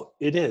 Oh,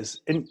 it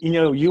is. And,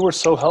 you were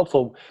so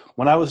helpful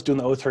when I was doing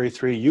the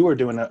 033. You were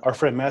doing our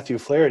friend Matthew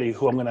Flaherty,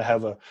 who I'm going to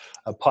have a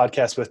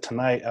podcast with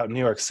tonight out in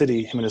New York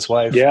City, him and his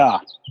wife. Yeah.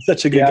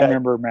 Such a good guy. I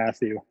remember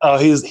Matthew. Oh,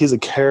 he's a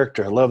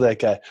character. I love that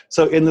guy.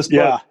 So in this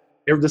book,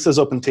 this is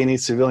open to any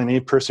civilian, any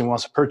person who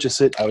wants to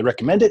purchase it. I would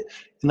recommend it.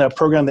 And that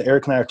program that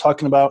Eric and I are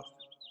talking about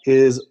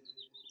is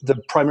the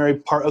primary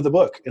part of the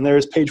book. And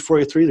there's page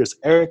 43. There's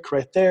Eric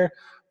right there.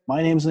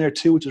 My name's in there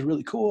too, which is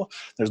really cool.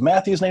 There's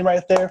Matthew's name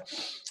right there.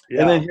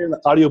 Yeah. And then here in the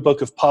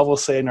audiobook of Pavel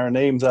saying our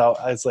names out,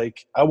 I was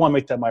like, I want to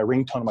make that my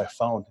ringtone on my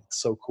phone.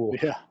 It's so cool.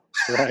 Yeah,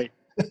 right.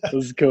 This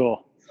is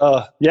cool.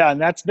 Yeah, and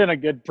that's been a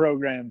good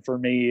program for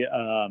me.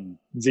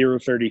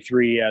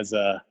 033 as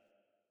a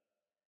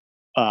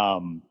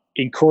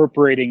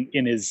incorporating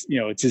in his,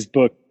 it's his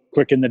book,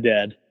 Quick and the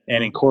Dead,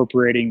 and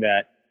incorporating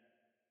that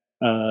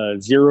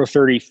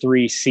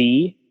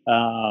 033C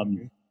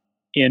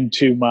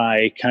into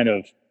my kind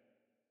of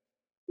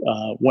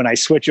when I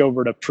switch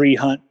over to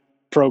pre-hunt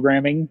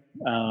programming,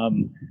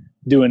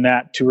 doing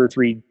that 2 or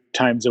 3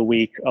 times a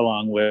week,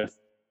 along with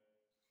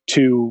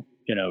two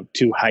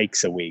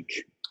hikes a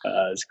week.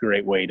 It's a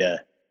great way to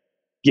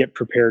get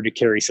prepared to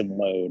carry some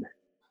load.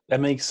 That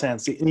makes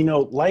sense.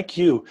 And, like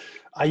you,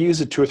 I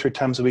use it 2 or 3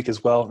 times a week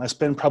as well. And I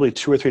spend probably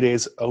 2 or 3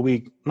 days a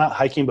week, not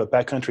hiking, but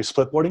backcountry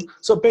splitboarding.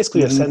 So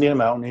basically ascending a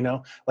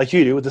mountain, like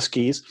you do with the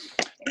skis.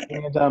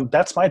 And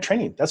that's my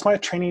training. That's my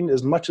training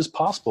as much as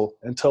possible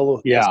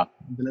until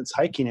then it's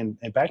hiking and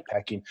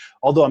backpacking.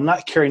 Although I'm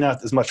not carrying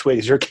out as much weight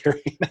as you're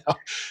carrying now.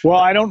 Well,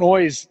 I don't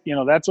always,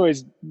 that's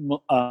always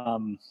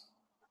kind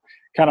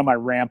of my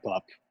ramp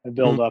up. I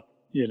build up,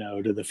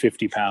 to the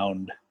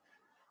 50-pound.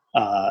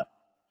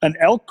 An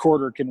elk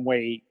quarter can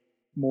weigh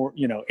more,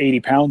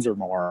 80 pounds or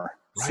more.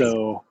 Right.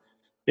 So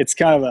it's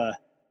kind of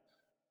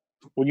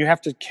when you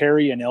have to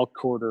carry an elk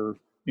quarter,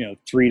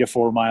 3 to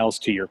 4 miles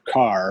to your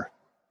car,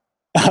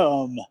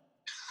 up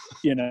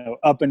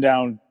and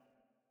down,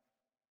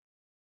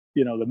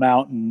 the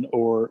mountain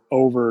or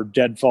over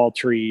deadfall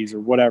trees or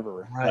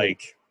whatever. Right.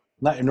 Like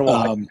not your normal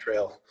hiking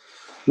trail.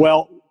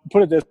 Well,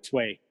 put it this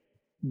way,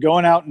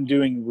 going out and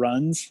doing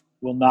runs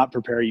will not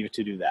prepare you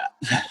to do that.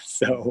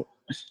 So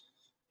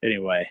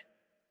anyway.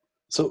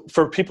 So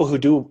for people who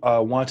do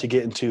want to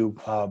get into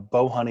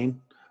bow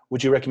hunting,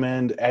 would you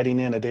recommend adding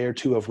in a day or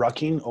 2 of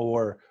rucking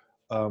or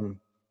for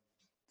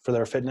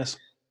their fitness?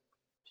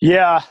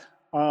 Yeah.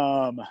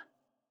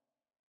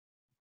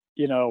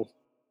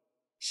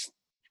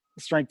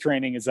 Strength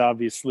training is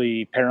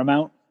obviously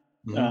paramount.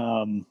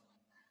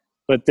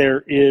 But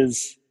there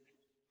is,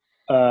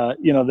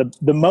 the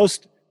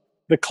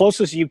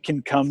closest you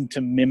can come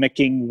to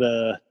mimicking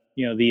the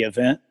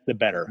event, the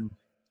better.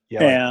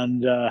 Yeah.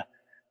 And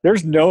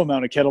there's no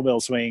amount of kettlebell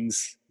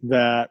swings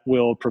that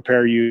will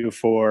prepare you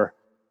for,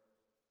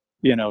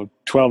 12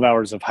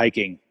 hours of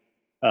hiking.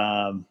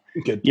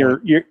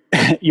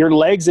 Your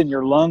legs and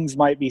your lungs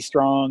might be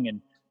strong,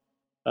 and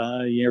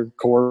your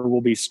core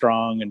will be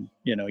strong, and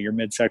your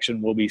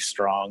midsection will be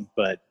strong,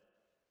 but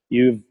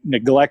you've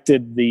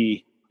neglected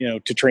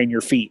to train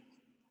your feet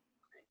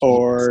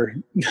or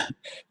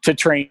to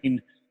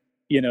train,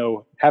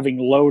 having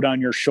load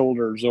on your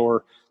shoulders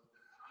or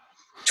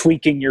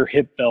tweaking your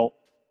hip belt,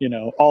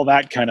 all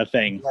that kind of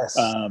thing. Yes.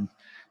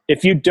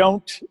 If you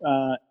don't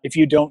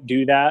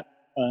do that,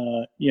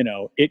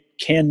 it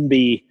can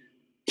be,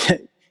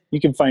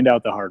 you can find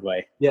out the hard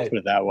way. Yeah. Put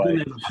it that way.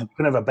 You're going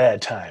to have a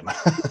bad time.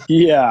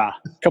 Yeah.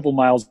 A couple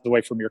miles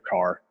away from your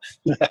car.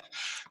 Yeah.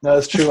 No,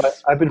 that's true.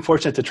 I've been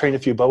fortunate to train a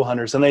few bow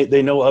hunters, and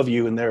they know of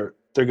you, and they're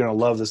going to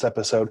love this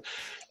episode.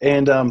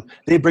 And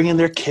they bring in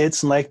their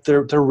kits and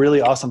they're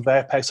really awesome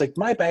backpacks. Like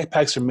my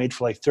backpacks are made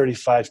for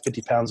 35,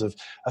 50 pounds of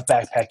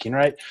backpacking,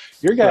 right?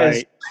 Your guys,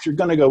 right. You're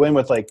going to go in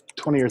with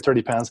 20 or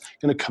 30 pounds,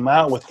 going to come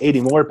out with 80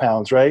 more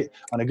pounds, right?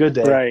 On a good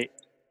day. Right.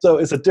 So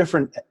it's a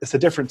different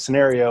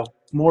scenario,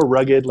 more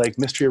rugged, like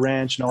Mystery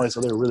Ranch and all these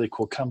other really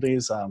cool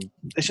companies.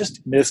 It's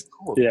just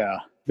cool. Yeah.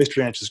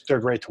 Mystery Ranch they're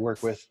great to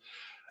work with.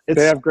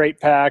 They have great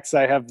packs.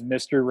 I have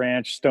Mystery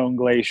Ranch, Stone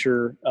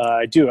Glacier.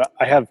 I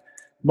have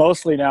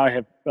mostly now. I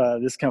have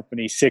this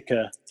company,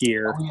 Sitka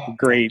gear. Oh, yeah.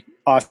 Great,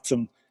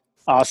 awesome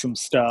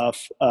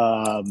stuff.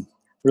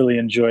 Really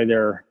enjoy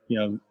their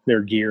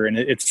gear, and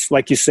it's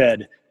like you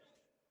said.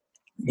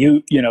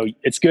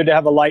 It's good to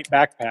have a light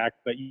backpack,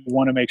 but you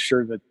want to make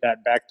sure that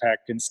backpack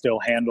can still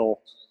handle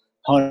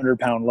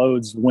 100-pound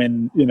loads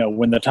when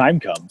the time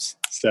comes.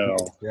 So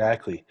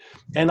exactly.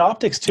 And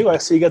optics too. I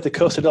see you got the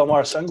Costa Del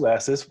Mar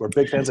sunglasses. We're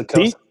big fans of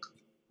Costa.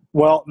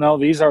 Well, no,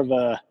 these are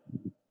the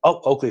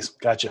Oakley's.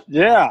 Gotcha.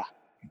 Yeah.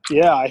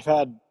 I've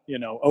had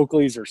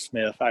Oakley's or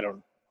Smith. I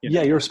don't.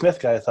 Yeah, you're a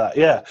Smith guy. I thought.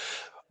 Yeah.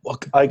 Well,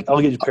 I'll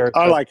get you a pair.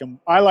 I like them.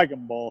 I like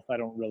them both. I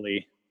don't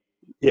really.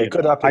 Yeah,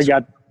 good optics.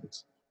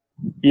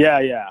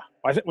 Yeah.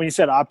 When you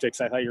said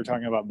optics, I thought you were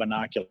talking about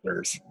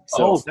binoculars.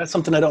 So, that's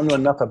something I don't know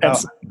enough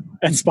about.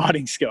 And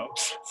spotting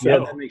scopes. So, yeah,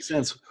 that makes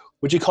sense.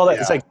 Would you call that?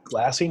 Yeah. It's like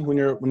glassing when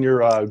you're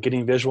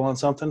getting visual on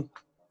something.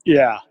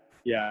 Yeah.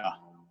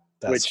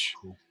 That's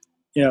cool.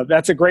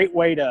 That's a great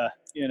way to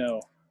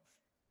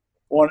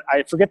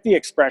I forget the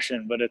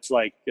expression, but it's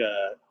like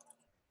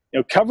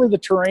cover the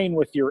terrain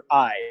with your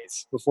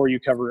eyes before you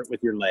cover it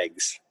with your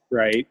legs,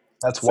 right?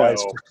 That's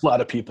wise for a lot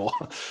of people.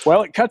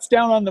 Well, it cuts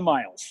down on the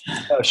miles.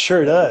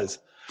 Sure does.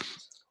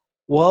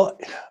 Well,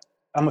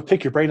 I'm gonna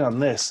pick your brain on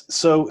this.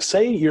 So,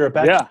 say you're a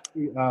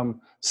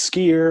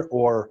skier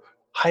or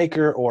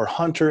hiker or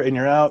hunter, and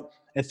you're out,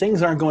 and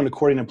things aren't going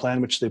according to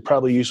plan, which they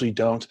probably usually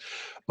don't.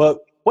 But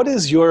what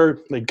is your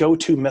like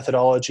go-to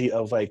methodology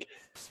of like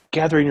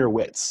gathering your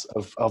wits,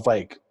 of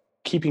like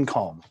keeping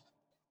calm?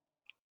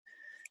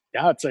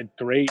 Yeah, it's a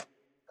great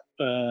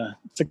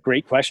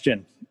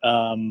question.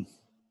 I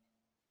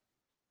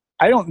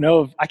don't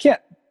know if I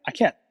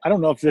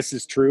don't know if this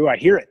is true. I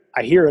hear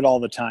it all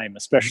the time,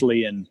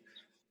 especially in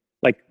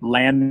like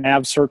land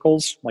nav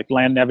circles, like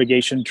land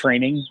navigation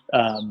training.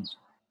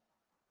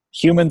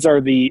 Humans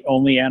are the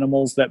only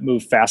animals that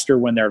move faster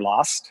when they're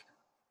lost.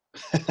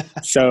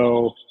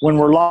 So when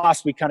we're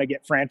lost, we kind of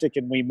get frantic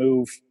and we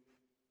move,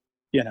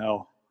 you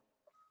know,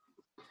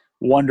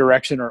 one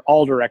direction or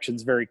all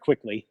directions very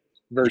quickly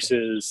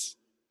versus,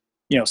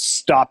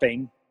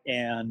 stopping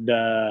and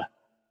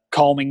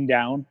calming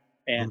down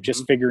and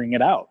just figuring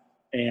it out.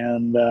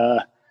 And,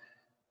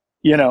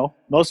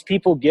 most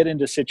people get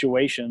into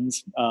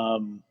situations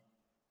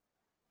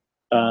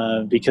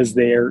because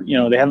they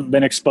haven't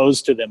been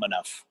exposed to them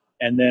enough.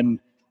 And then,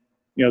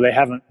 they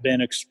haven't been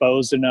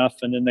exposed enough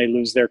and then they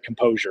lose their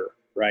composure.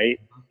 Right.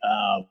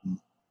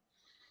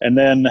 And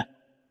then,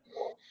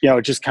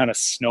 it just kind of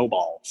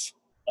snowballs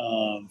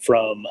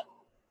from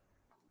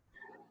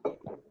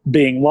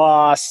being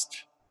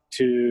lost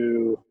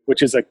to,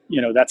 which is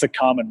that's a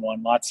common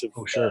one. Lots of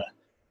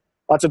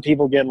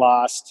people get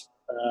lost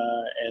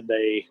and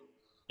they,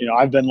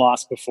 I've been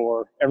lost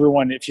before.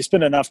 Everyone, if you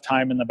spend enough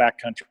time in the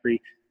backcountry,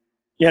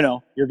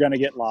 you're going to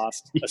get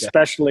lost,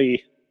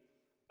 especially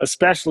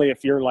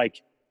if you're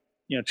like,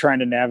 trying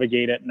to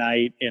navigate at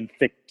night in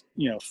thick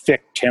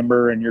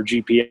timber and your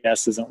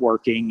GPS isn't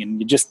working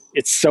and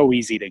it's so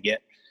easy to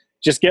get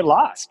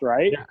lost.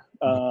 Right. Yeah.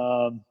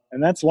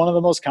 And that's one of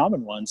the most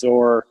common ones.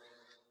 Or,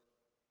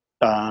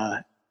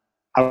 I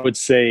would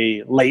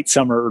say late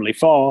summer, early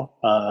fall,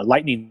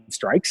 lightning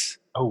strikes.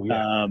 Oh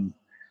yeah.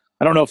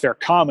 I don't know if they're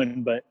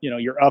common, but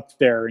you're up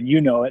there and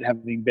it,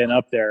 having been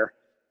up there.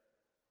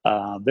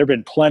 There've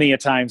been plenty of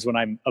times when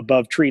I'm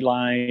above tree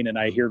line and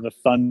I hear the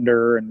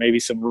thunder and maybe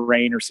some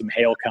rain or some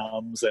hail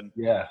comes and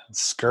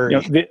it's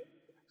scary.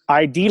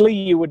 Ideally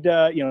you would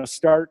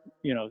start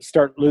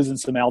losing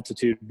some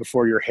altitude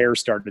before your hair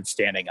started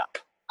standing up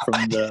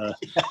from the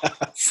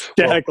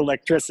static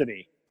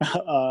electricity.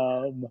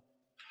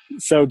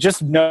 So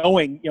just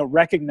knowing,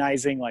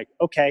 recognizing like,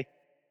 okay,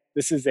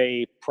 this is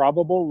a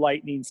probable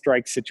lightning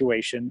strike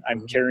situation.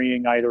 I'm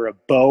carrying either a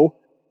bow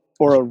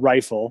or a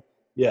rifle.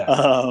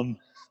 Yeah.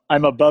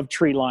 I'm above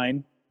tree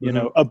line,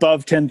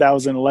 above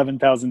 10,000,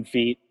 11,000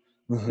 feet.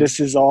 This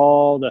is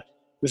all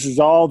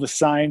the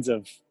signs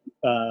of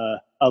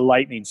a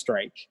lightning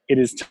strike. It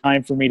is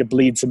time for me to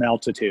bleed some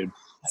altitude.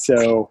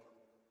 So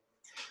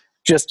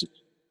just,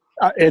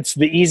 it's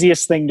the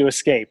easiest thing to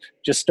escape.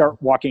 Just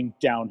start walking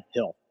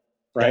downhill.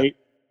 Right.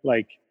 Yeah.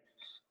 Like,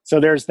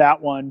 so there's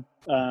that one.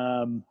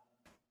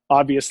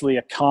 Obviously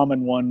a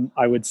common one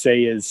I would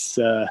say is,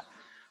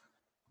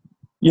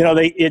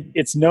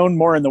 it's known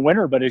more in the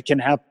winter, but it can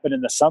happen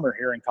in the summer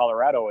here in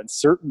Colorado, and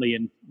certainly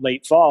in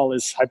late fall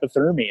is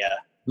hypothermia.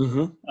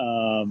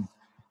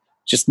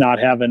 Just not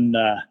having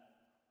the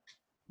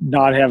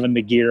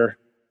gear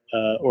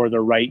or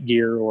the right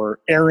gear, or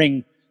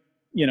erring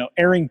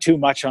too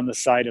much on the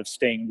side of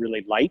staying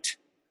really light.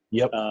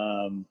 Yep.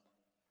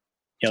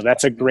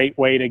 That's a great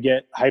way to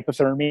get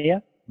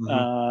hypothermia.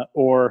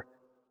 Or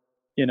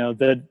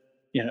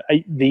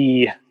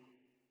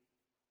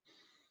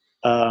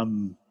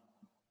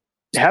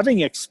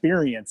having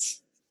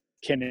experience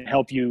can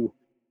help you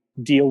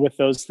deal with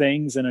those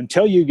things. And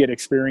until you get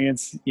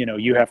experience,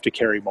 you have to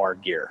carry more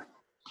gear.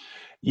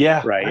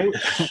 Yeah. Right.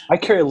 I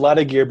carry a lot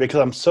of gear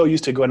because I'm so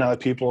used to going out with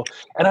people,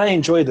 and I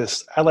enjoy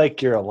this. I like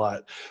gear a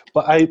lot,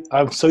 but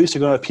I'm so used to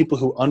going with people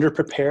who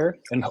under-prepare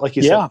and, like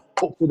you said,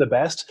 hope for the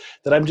best,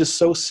 that I'm just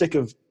so sick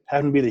of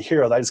having to be the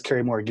hero that I just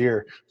carry more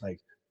gear.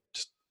 Like,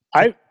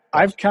 I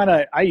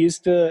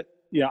used to,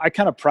 I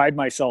kind of pride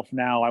myself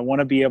now. I want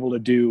to be able to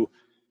do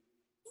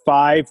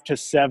 5 to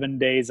 7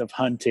 days of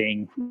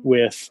hunting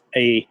with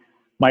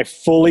my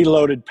fully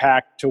loaded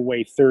pack to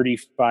weigh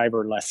 35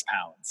 or less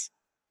pounds.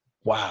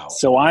 Wow.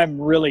 So I'm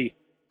really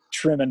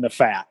trimming the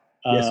fat.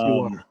 Yes, you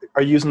are.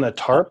 Are you using a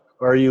tarp,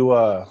 or are you,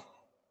 I'll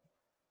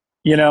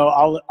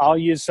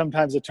use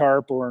sometimes a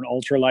tarp or an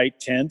ultralight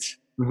tent.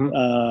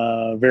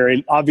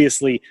 Very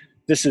obviously,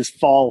 this is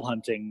fall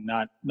hunting,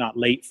 not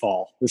late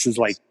fall. This is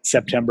like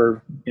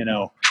September,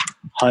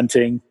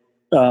 hunting.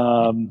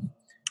 And,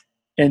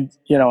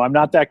 I'm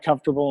not that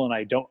comfortable,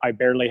 and I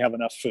barely have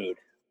enough food,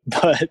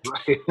 but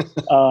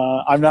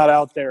I'm not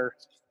out there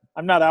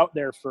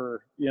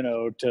for,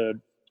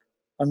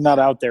 I'm not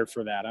out there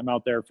for that. I'm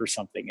out there for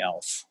something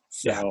else.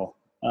 So,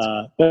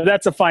 but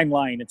that's a fine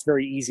line. It's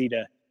very easy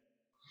to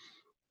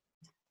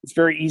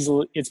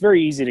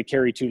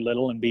carry too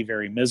little and be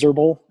very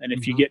miserable. And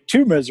if you get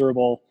too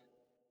miserable,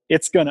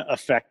 it's going to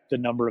affect the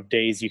number of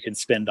days you can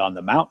spend on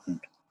the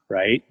mountain.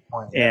 Right.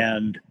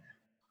 And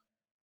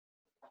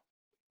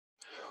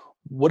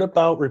What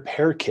about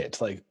repair kit,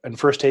 like, and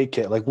first aid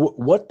kit? Like,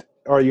 what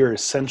are your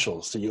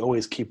essentials that you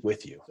always keep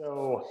with you?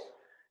 So,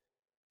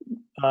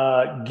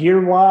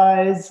 gear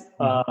wise,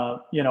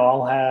 Mhm.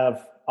 I'll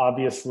have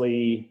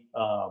obviously,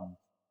 I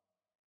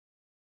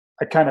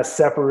kind of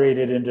separate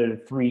it into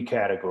three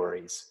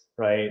categories,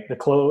 right?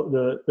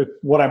 The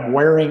what I'm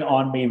wearing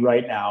on me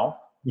right now,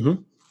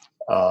 Mhm.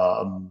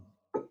 um,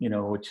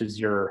 which is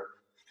your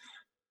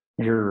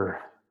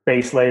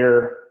base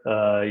layer,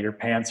 your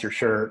pants, your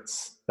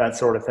shirts, that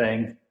sort of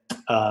thing,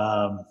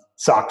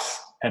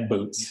 socks and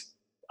boots.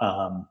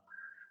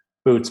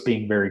 Boots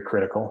being very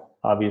critical,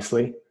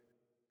 obviously.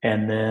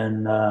 And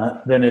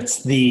then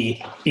it's the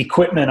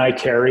equipment I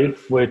carry,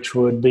 which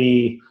would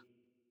be,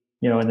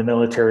 in the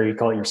military, you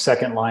call it your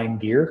second line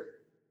gear,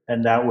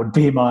 and that would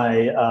be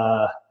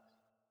my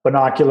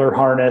binocular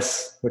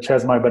harness, which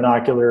has my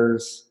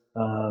binoculars,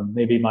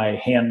 maybe my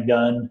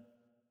handgun,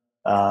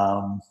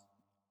 um,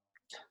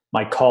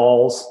 my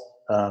calls,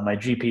 my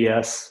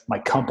GPS, my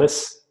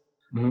compass,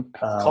 Mhm.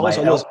 my Calls,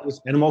 all elk,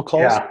 those animal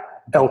calls? yeah, Okay.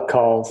 elk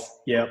calls,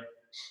 yep.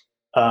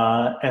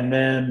 And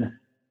then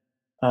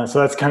so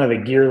that's kind of the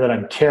gear that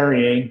I'm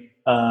carrying.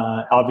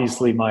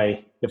 Obviously,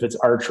 if it's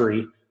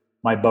archery,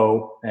 my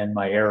bow and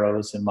my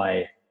arrows and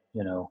my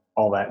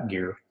all that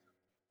gear.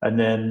 And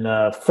then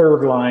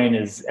third line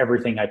is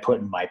everything I put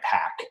in my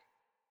pack,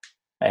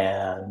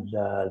 and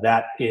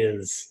that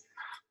is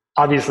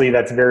obviously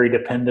that's very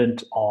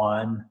dependent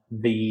on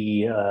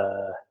the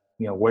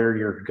where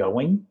you're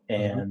going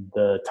Mhm. and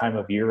the time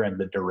of year and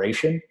the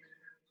duration.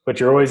 But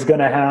you're always going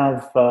to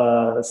have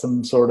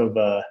some sort of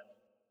a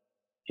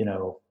you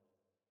know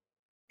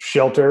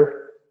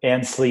shelter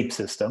and sleep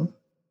system,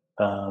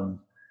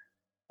 um,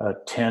 a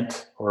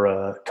tent or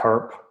a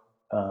tarp,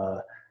 uh,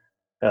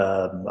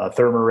 a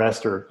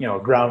thermarest or a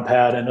ground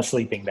pad and a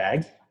sleeping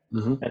bag.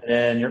 Mhm. And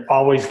then you're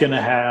always going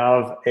to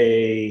have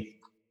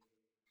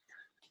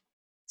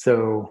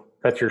so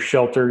that's your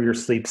shelter, your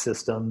sleep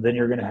system. Then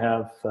you're going to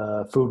have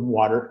food and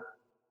water.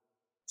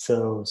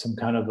 So some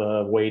kind of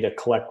a way to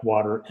collect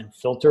water and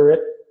filter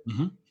it.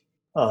 Mhm.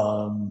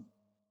 Um,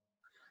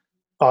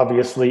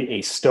 Obviously,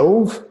 a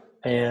stove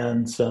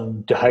and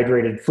some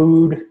dehydrated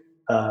food.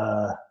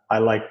 I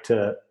like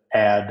to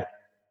add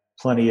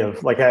plenty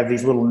of, like, I have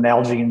these little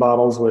Nalgene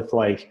bottles with,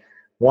 like,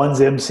 one's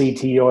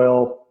MCT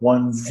oil,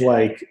 one's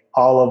like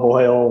olive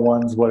oil,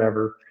 one's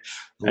whatever.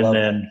 And Love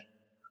that.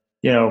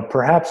 then,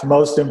 perhaps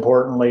most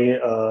importantly,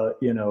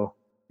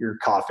 your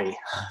coffee.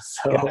 Gotta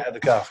So have the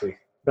coffee.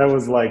 that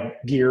was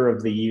like gear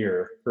of the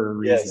year for a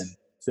reason. Yes.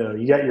 So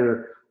you got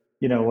your,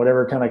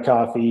 whatever kind of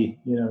coffee,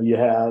 you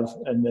have,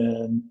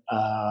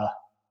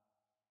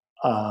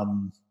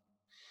 um,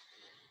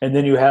 and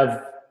then you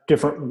have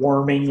different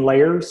warming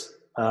layers.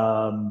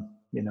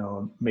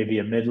 Maybe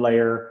a mid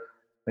layer,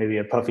 maybe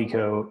a puffy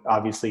coat,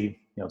 obviously,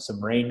 some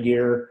rain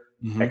gear,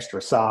 Mhm.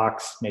 extra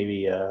socks,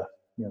 maybe,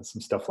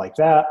 some stuff like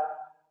that.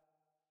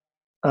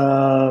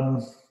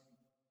 Um,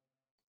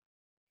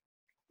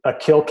 a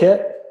kill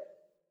kit,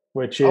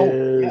 which Oh,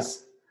 yeah.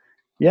 is,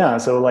 yeah,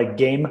 so like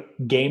game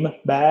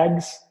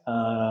bags,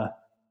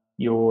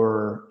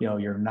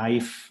 your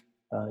knife,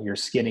 your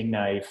skinning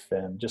knife,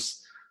 and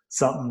just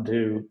something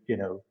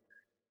to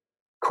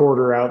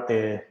quarter out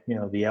the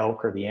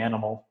elk or the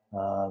animal.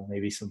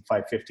 Maybe some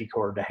 550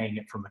 cord to hang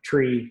it from a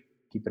tree,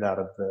 keep it out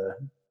of the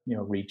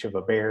reach of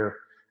a bear,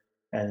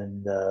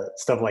 and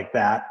stuff like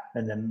that.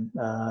 And then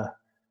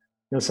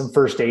some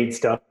first aid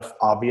stuff,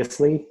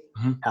 obviously.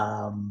 Mhm.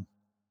 Um,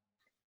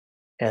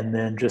 and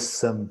then just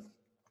some.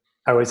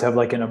 I always have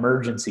like an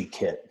emergency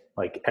kit,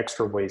 like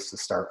extra ways to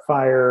start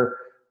fire,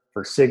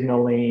 for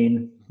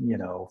signaling,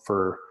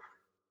 for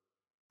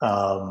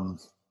um,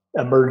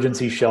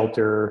 emergency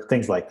shelter,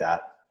 things like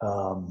that,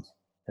 and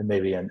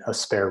maybe a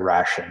spare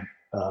ration.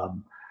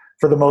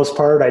 For the most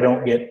part, I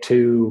don't get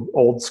too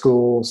old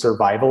school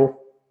survival.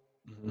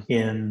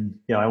 Mhm.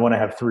 I want to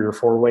have 3 or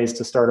 4 ways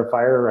to start a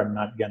fire. I'm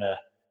not gonna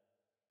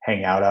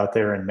hang out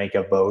there and make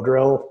a bow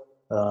drill.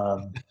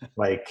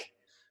 Like,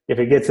 if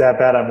it gets that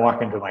bad, I'm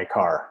walking to my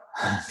car.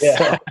 Yeah.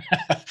 So,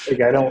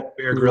 like, I don't.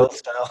 Bear Grylls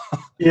style.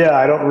 Yeah,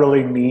 I don't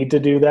really need to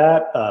do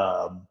that.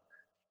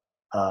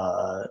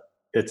 Uh,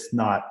 it's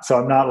not, so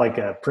I'm not like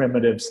a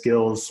primitive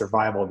skills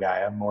survival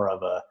guy. I'm more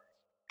of a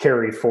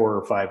carry 4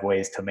 or 5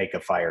 ways to make a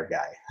fire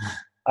guy.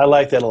 I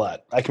like that a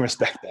lot. I can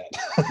respect that.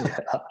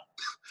 Yeah.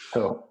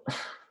 So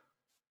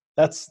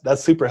That's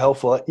super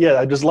helpful.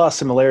 Yeah, there's a lot of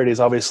similarities.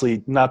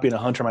 Obviously, not being a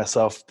hunter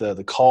myself,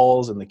 the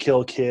calls and the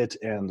kill kit,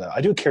 and I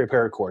do carry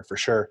paracord for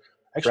sure.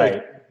 Actually, I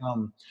right.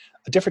 carry,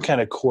 a different kind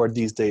of cord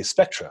these days,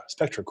 Spectra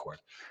cord.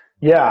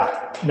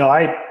 Yeah. No,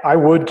 I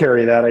would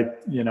carry that.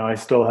 I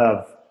still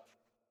have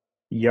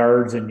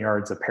yards and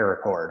yards of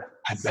paracord.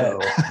 I bet. So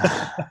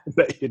I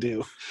bet you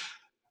do.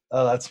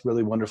 Oh, that's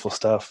really wonderful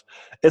stuff.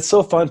 It's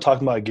so fun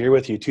talking about gear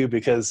with you too,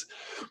 because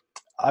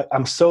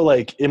I'm so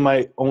like in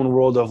my own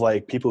world of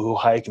like people who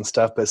hike and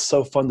stuff, but it's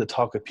so fun to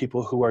talk with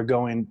people who are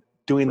doing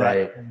that,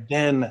 right. and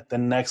then the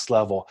next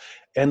level.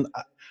 And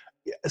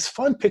it's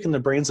fun picking the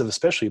brains of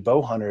especially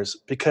bow hunters,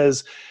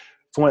 because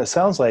from what it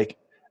sounds like,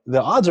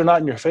 the odds are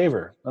not in your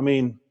favor. I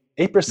mean,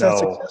 8% No.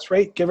 success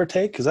rate, give or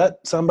take. Does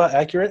that sound about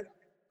accurate?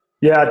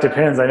 Yeah, it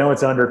depends. I know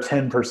it's under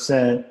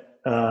 10%,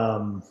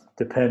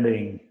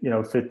 depending,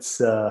 if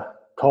it's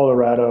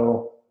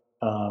Colorado,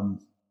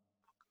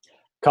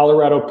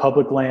 Colorado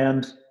public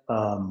land,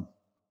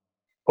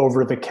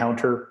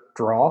 over-the-counter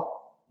draw,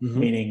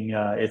 meaning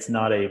it's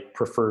not a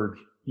preferred,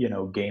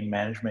 game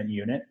management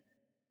unit,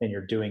 and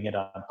you're doing it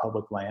on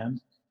public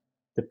land.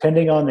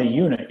 Depending on the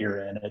unit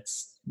you're in,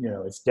 it's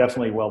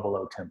definitely well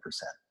below 10%.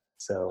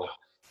 So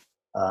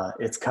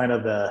it's kind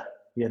of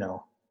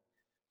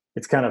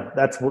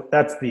that's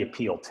the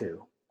appeal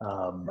too.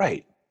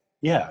 Right.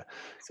 Yeah.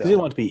 So Because you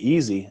don't want it to be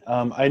easy.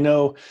 I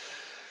know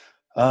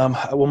one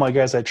of my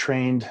guys I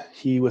trained,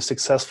 he was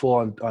successful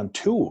on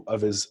 2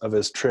 of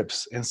his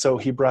trips. And so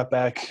he brought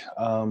back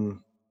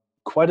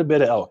quite a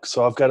bit of elk.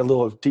 So I've got a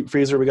little deep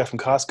freezer we got from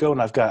Costco,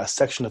 and I've got a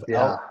section of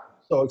elk.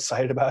 So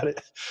excited about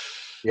it.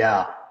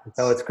 Yeah.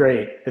 It's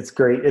great. It's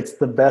great. It's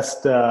the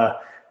best.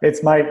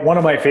 It's one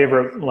of my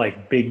favorite,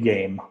 like, big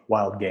game,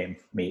 wild game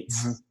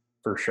meats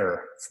for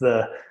sure. It's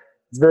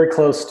very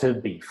close to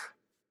beef.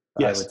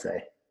 Yes. I would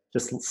say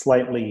just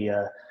slightly,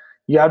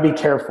 you gotta be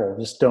careful.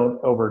 Just don't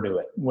overdo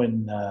it.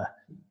 When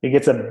it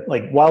gets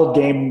wild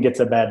game gets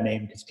a bad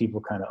name because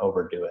people kind of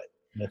overdo it.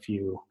 And if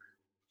you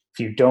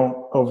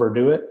don't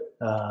overdo it,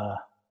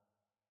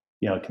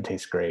 it can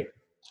taste great.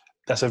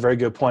 That's a very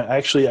good point.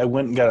 Actually, I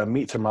went and got a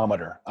meat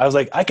thermometer. I was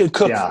like, I could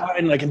cook fine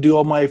and I can do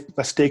all my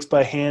steaks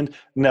by hand.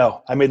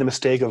 No, I made the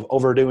mistake of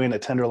overdoing a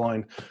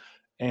tenderloin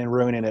and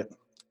ruining it.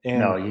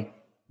 And you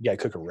gotta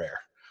cook it rare.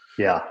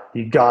 Yeah,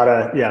 you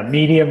gotta. Yeah,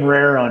 medium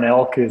rare on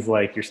elk is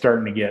like you're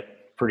starting to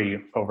get pretty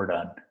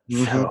overdone.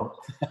 So,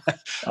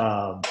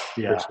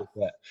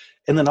 that.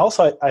 And then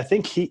also, I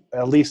think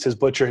his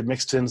butcher had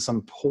mixed in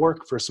some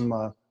pork for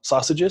some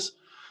sausages.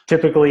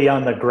 Typically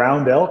on the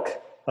ground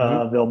elk.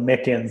 They'll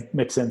mix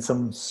in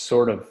some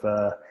sort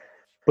of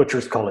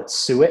butchers call it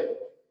suet,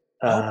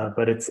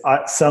 but it's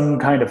some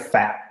kind of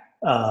fat,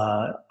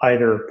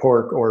 either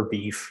pork or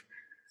beef,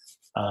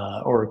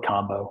 or a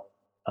combo.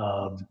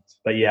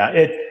 But yeah,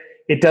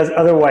 it does.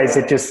 Otherwise,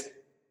 it just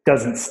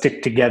doesn't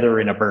stick together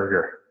in a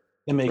burger.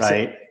 It makes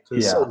sense.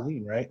 It's so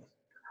lean, right?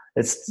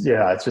 It's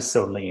just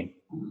so lean.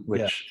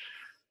 Which,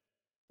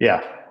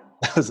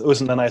 it was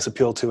a nice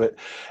appeal to it.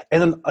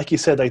 And then, like you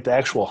said, like the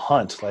actual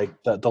hunt, like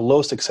the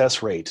low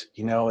success rate,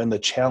 and the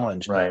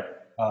challenge, right?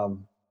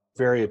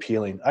 Very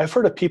appealing. I've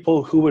heard of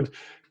people who would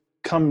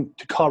come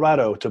to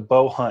Colorado to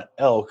bow hunt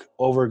elk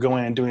over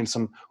going and doing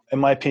some, in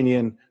my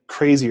opinion,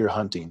 crazier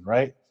hunting,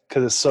 right?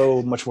 Because it's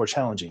so much more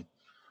challenging.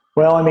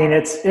 Well, I mean,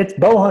 it's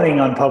bow hunting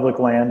on public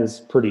land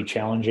is pretty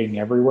challenging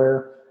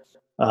everywhere.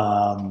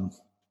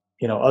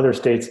 Other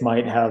states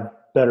might have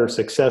better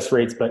success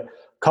rates, but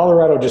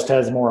Colorado just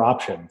has more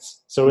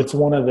options. So it's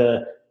one of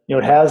the,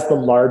 it has the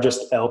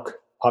largest elk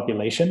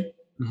population,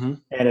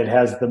 and it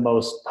has the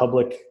most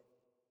public,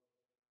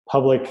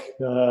 over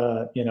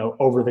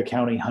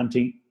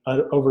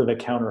the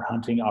counter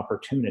hunting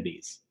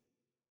opportunities.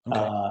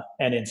 Okay.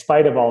 And in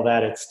spite of all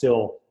that, it's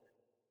still,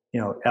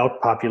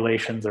 elk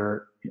populations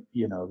are,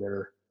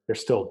 they're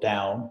still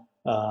down.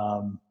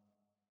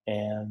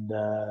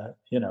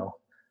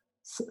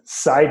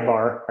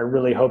 Sidebar, I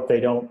really hope they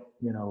don't,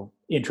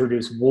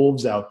 introduce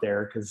wolves out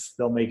there because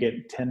they'll make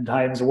it 10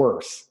 times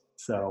worse.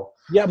 So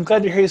yeah, I'm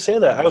glad to hear you say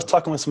that. I was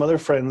talking with some other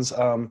friends.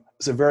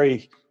 It's a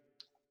very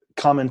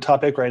common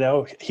topic right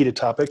now, heated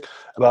topic,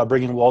 about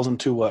bringing wolves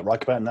into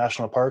Rocky Mountain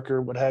National Park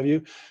or what have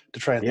you to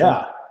try and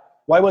think,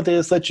 why wouldn't they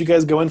just let you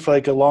guys go in for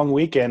like a long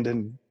weekend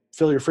and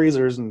fill your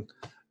freezers? And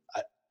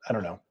I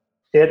don't know.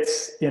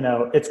 It's,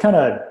 it's kind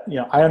of,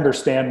 I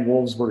understand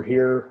wolves were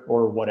here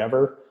or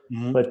whatever.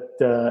 But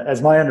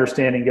as my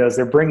understanding goes,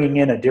 they're bringing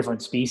in a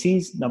different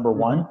species, number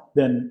one,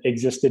 than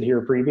existed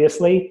here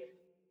previously.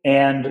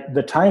 And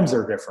the times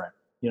are different.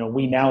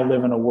 We now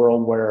live in a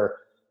world where,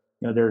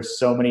 there's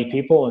so many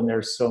people and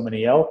there's so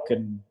many elk,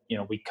 and,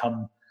 we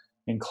come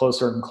in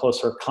closer and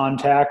closer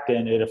contact,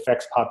 and it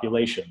affects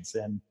populations.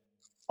 And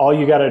all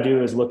you got to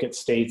do is look at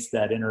states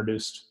that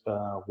introduced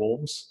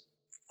wolves.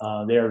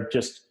 They're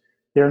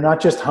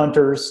not just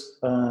hunters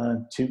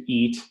to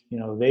eat.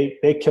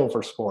 They kill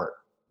for sport.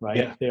 Right.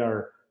 Yeah. They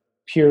are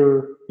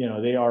pure,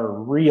 they are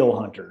real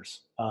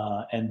hunters.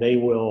 And they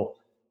will,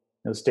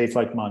 states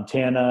like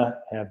Montana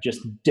have just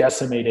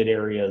decimated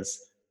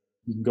areas.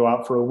 You can go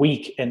out for a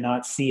week and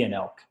not see an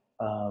elk.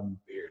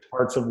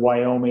 Parts of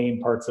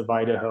Wyoming, parts of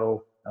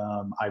Idaho.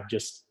 I've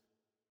just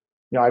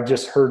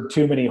heard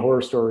too many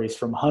horror stories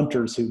from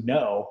hunters who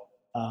know,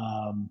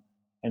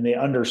 and they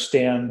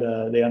understand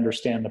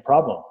the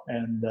problem.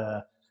 And,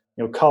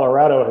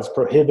 Colorado has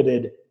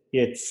prohibited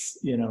its,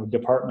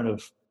 Department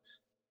of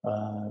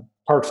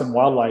Parks and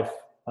Wildlife,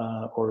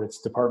 or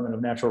its Department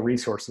of Natural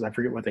Resources. I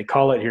forget what they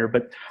call it here,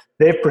 but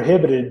they've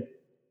prohibited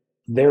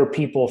their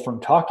people from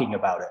talking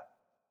about it,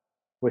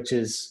 which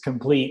is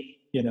complete,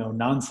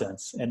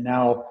 nonsense. And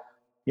now,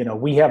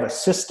 we have a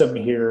system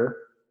here,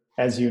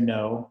 as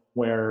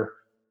where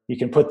you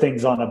can put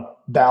things on a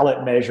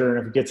ballot measure, and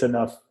if it gets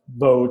enough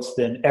votes,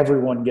 then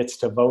everyone gets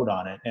to vote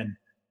on it. And,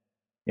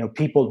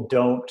 people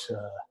don't,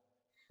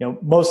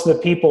 most of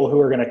the people who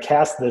are going to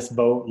cast this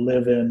vote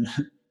live in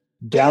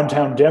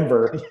downtown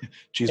Denver.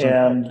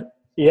 And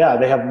yeah,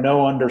 they have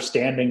no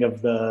understanding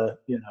of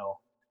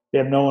they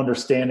have no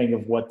understanding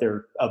of what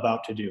they're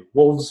about to do.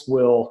 Wolves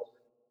will,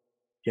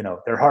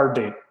 they're hard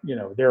to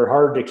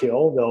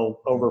kill.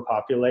 They'll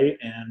overpopulate,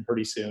 and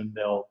pretty soon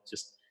they'll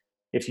just,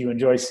 if you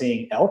enjoy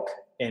seeing elk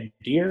and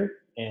deer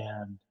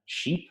and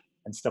sheep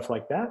and stuff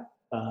like that,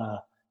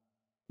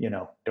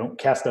 don't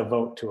cast a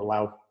vote to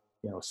allow,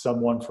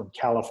 someone from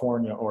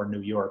California or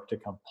New York to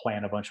come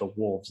plant a bunch of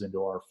wolves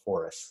into our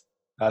forests.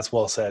 That's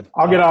well said.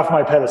 I'll get off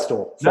my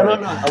pedestal. Sorry.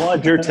 No. I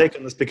want your take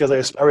on this because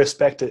I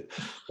respect it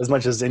as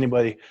much as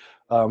anybody.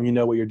 You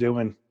know what you're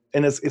doing,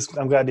 and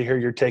I'm glad to hear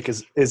your take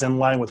is in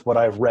line with what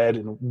I've read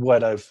and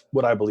what I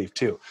believe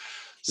too.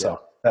 So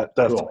that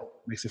cool.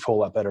 Makes me feel a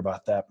lot better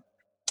about that.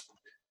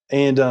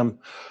 And well,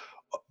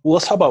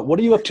 let's talk about what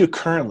are you up to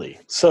currently?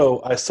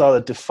 So I saw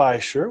the Defy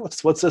shirt.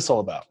 What's this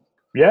all about?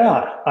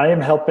 Yeah, I am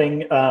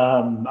helping.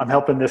 I'm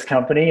helping this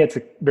company. It's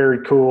a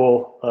very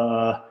cool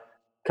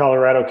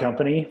Colorado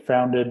company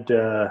founded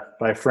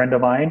by a friend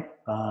of mine,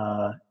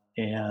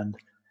 and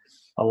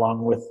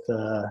along with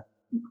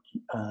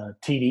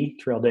TD,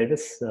 Terrell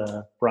Davis,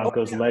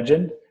 Broncos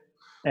legend.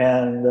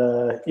 And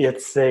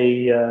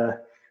they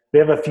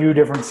have a few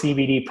different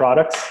CBD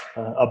products,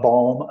 a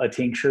balm, a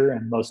tincture,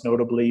 and most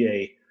notably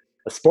a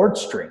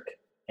sports drink.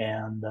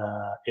 And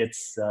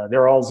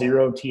they're all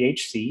zero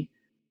THC.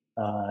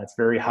 It's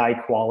very high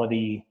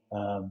quality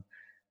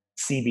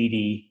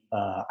CBD.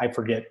 I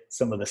forget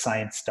some of the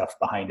science stuff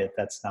behind it.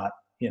 That's not,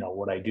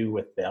 what I do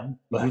with them,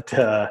 but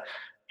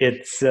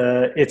it's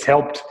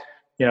helped,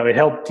 it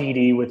helped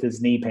TD with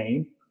his knee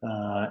pain.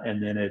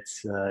 And then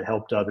it's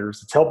helped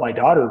others. It's helped my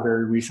daughter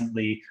very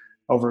recently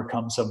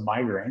overcome some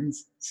migraines.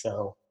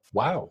 So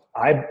wow,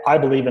 I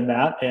believe in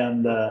that.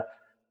 And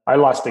I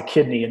lost a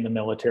kidney in the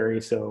military.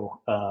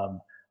 So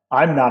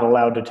I'm not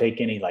allowed to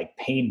take any like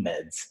pain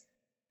meds.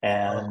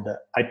 And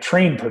I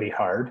train pretty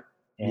hard.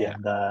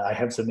 And I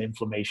have some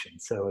inflammation,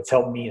 so it's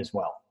helped me as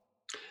well.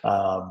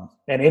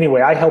 And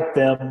anyway, I help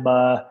them.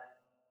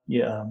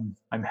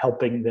 I'm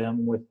helping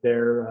them with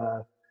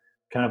their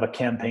kind of a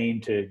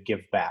campaign to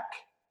give back,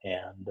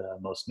 and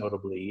most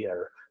notably,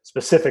 or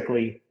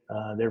specifically,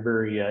 they're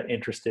very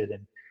interested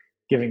in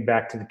giving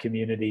back to the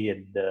community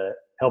and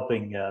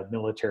helping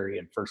military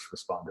and first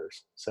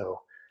responders.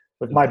 So,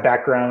 with my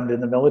background in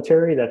the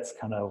military, that's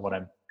kind of what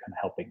I'm kind of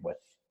helping with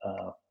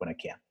when I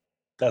can.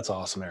 That's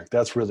awesome, Eric.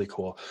 That's really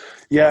cool.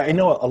 Yeah, I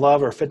know a lot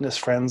of our fitness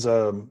friends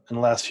in the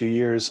last few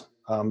years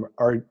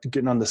are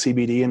getting on the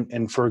CBD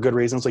and for good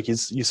reasons. Like you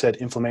said,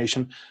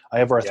 inflammation. I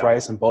have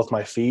arthritis in both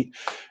my feet,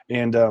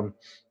 and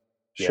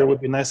sure would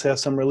be nice to have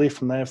some relief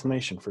from that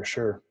inflammation for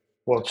sure.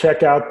 Well,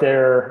 check out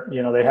their,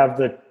 they have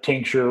the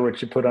tincture,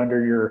 which you put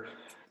under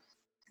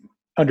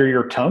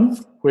your tongue,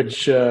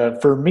 which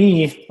for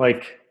me,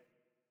 like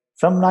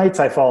some nights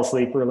I fall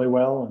asleep really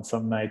well, and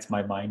some nights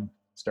my mind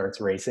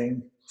starts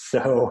racing.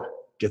 So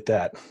get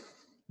that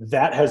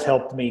has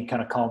helped me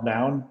kind of calm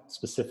down,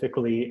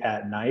 specifically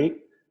at night.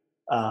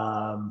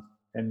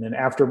 And then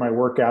after my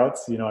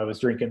workouts, I was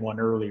drinking one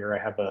earlier. I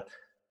have a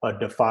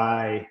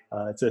Defy,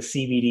 it's a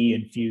CBD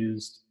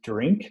infused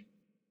drink.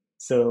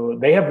 So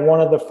they have one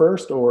of the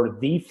first or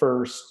the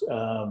first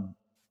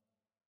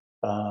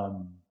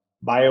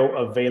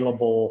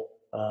bioavailable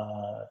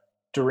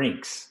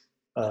drinks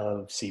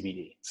of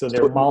CBD. So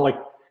they're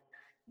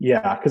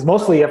because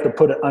mostly you have to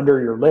put it under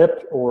your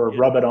lip or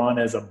rub it on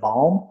as a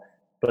balm.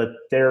 But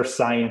their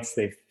science,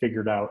 they've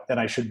figured out, and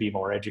I should be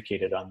more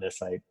educated on this.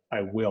 I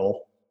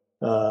will.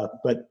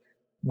 But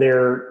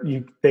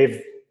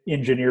they've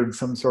engineered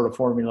some sort of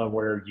formula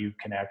where you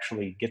can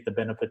actually get the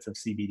benefits of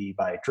CBD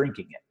by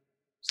drinking it.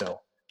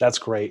 So that's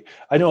great.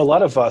 I know a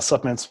lot of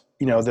supplements,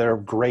 that are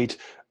great,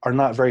 are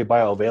not very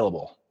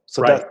bioavailable.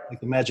 So that's like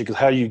the magic is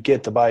how you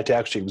get the body to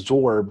actually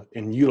absorb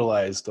and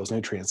utilize those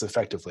nutrients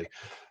effectively.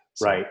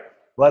 So, right.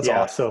 Well, that's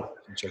awesome. So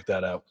check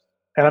that out.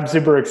 And I'm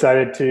super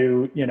excited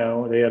to,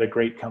 they had a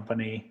great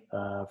company,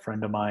 a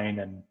friend of mine,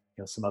 and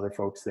some other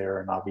folks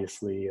there, and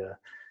obviously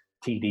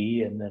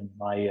TD, and then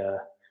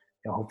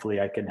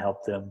hopefully I can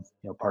help them,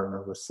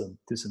 partner with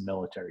do some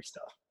military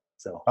stuff.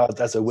 So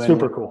that's a win.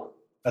 Super cool.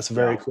 That's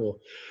very cool.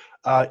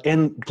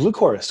 And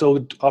Bluecor,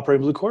 still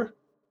operating Bluecor?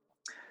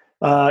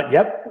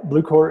 Yep,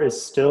 Bluecor is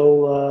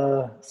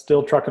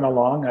still trucking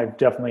along. I've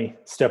definitely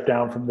stepped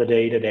down from the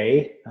day to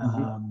day,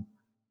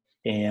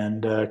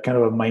 and kind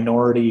of a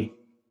minority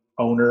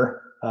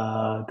owner.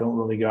 Don't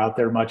really go out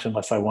there much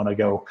unless I want to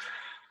go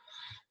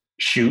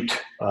shoot.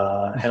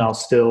 And I'll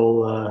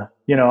still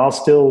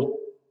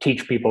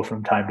teach people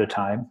from time to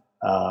time,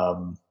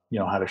 how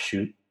to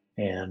shoot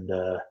and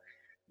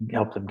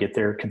help them get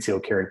their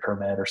concealed carry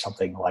permit or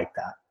something like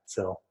that.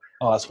 So,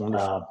 that's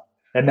wonderful.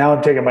 And now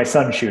I'm taking my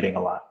son shooting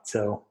a lot.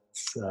 So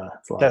it's a lot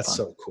of fun. That's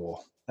so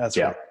cool. That's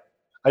right.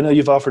 I know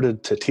you've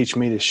offered to teach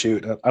me to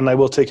shoot, and I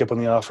will take up on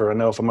the offer. I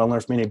know if I'm going to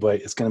learn from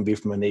anybody, it's going to be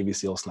from a Navy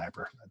SEAL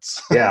sniper.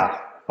 Yeah.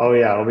 Oh,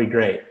 yeah. It'll be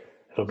great.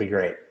 It'll be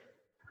great.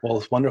 Well,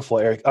 it's wonderful,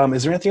 Eric.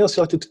 Is there anything else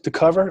you'd like to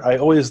cover? I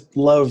always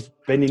love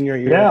bending your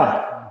ear.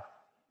 Yeah.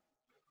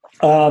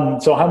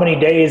 So how many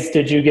days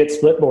did you get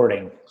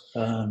splitboarding?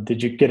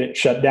 Did you get it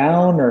shut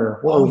down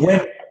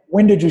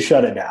when did you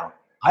shut it down?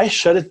 I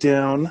shut it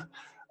down.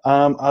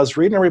 I was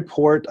reading a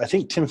report. I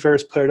think Tim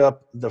Ferriss put it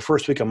up the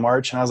first week of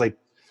March, and I was like,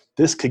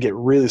 this could get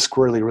really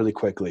squirrely really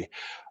quickly.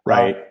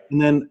 Right.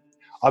 And then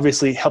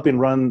obviously helping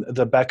run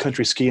the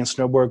backcountry ski and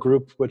snowboard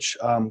group, which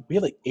we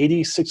have like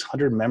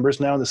 8,600 members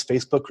now in this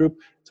Facebook group.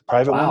 It's a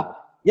private one.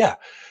 Yeah.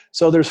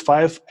 So there's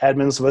 5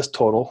 admins of us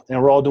total,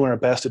 and we're all doing our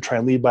best to try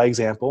and lead by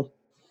example.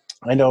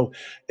 I know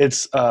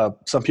it's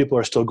some people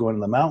are still going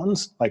in the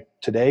mountains, like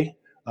today,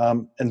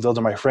 and those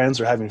are my friends.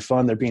 They're having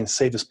fun. They're being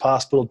safe as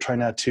possible, trying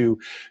not to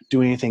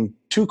do anything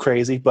too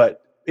crazy,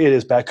 but it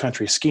is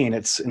backcountry skiing.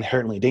 It's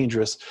inherently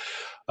dangerous.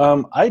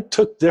 I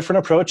took a different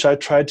approach. I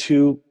tried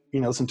to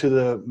listen to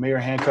the Mayor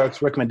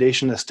Hancock's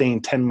recommendation of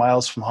staying 10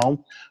 miles from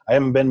home. I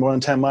haven't been more than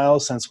 10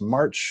 miles since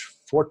March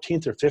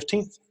 14th or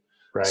 15th.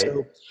 Right.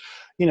 So,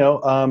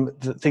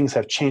 things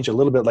have changed a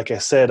little bit. Like I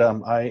said,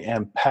 I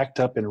am packed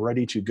up and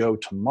ready to go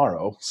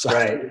tomorrow. So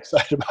right. I'm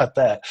excited about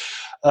that.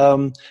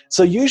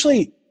 So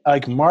usually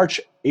like March,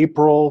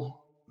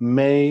 April,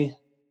 May,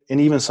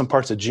 and even some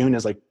parts of June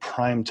is like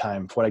prime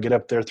time for when I get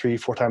up there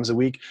 3-4 times a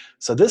week.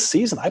 So this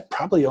season, I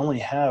probably only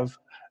have,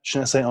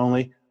 shouldn't I say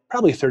only,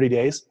 probably 30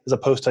 days as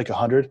opposed to like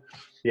 100.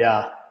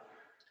 Yeah.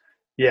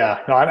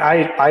 Yeah. No,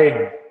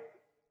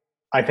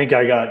 I think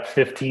I got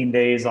 15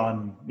 days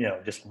on,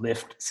 just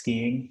lift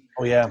skiing.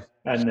 Oh yeah.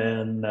 And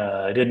then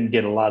I didn't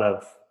get a lot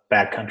of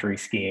backcountry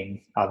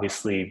skiing,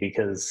 obviously,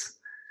 because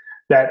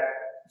that,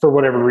 for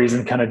whatever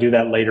reason, kind of do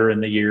that later in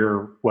the year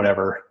or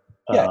whatever.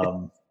 Yeah,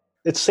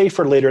 it's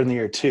safer later in the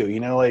year too,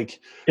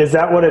 Is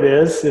that what it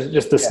is? It's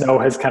just the snow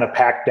has kind of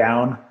packed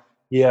down?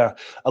 Yeah.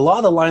 A lot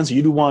of the lines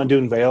you do want to do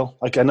in Vail,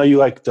 like I know you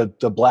like the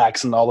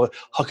blacks and all the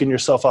hucking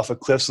yourself off of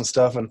cliffs and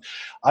stuff, and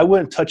I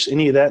wouldn't touch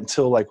any of that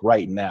until like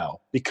right now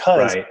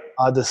because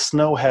the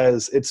snow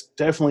it's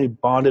definitely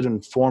bonded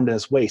and formed and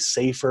it's way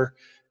safer.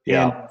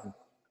 Yeah. And,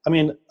 I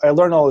mean, I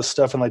learned all this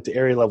stuff in like the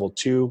area level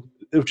 2,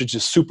 which is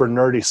just super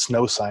nerdy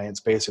snow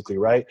science basically,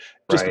 right?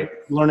 Just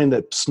learning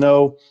that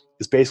snow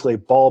is basically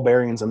ball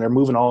bearings and they're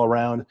moving all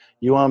around.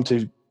 You want them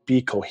to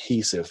be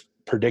cohesive,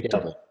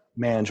 predictable,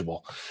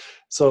 manageable.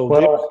 So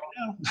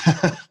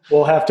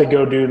we'll have to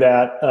go do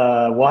that.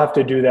 We'll have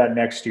to do that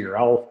next year.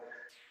 I'll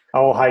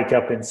hike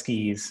up in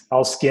skis.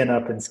 I'll skin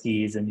up in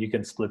skis, and you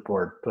can split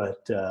board.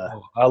 But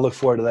I'll look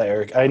forward to that,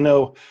 Eric. I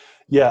know.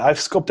 Yeah, I've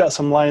scoped out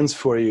some lines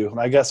for you, and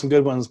I got some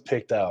good ones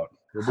picked out.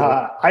 And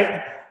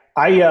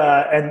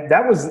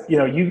that was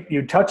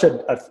you touch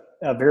a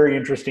very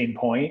interesting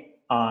point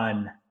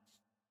on.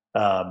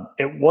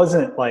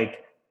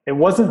 It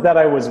wasn't that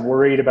I was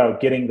worried about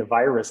getting the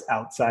virus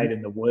outside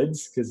in the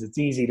woods because it's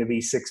easy to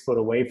be 6 foot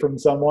away from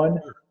someone.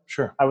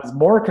 Sure. I was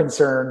more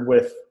concerned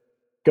with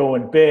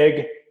going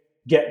big,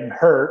 getting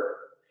hurt,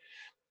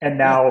 and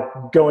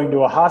now going to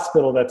a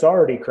hospital that's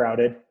already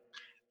crowded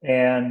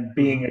and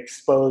being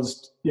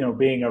exposed,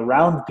 being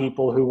around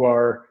people who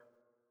are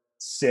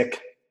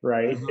sick,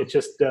 right? Mm-hmm. It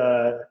just,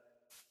 I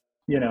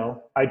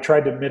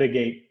tried to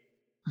mitigate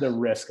the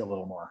risk a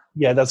little more.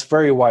 Yeah, that's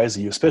very wise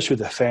of you, especially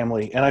with the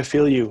family. And I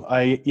feel you.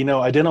 I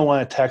didn't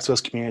want to tax those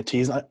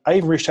communities. I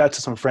even reached out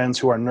to some friends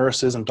who are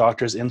nurses and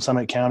doctors in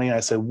Summit County. And I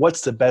said,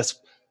 what's the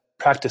best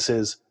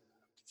practices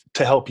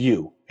to help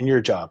you in your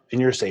job,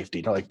 in your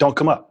safety? They're like, don't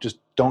come up. Just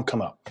don't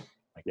come up.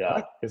 Like,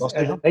 yeah.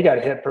 They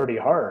got hit pretty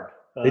hard.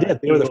 They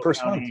did. They were the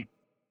first ones.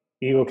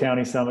 Eagle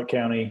County, Summit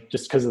County,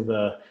 just because of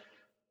the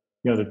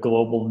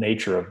global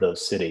nature of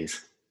those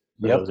cities,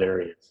 those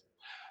areas.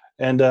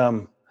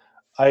 And,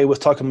 I was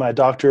talking to my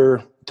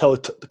doctor,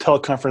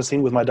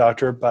 teleconferencing with my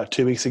doctor about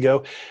 2 weeks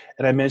ago,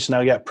 and I mentioned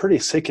I got pretty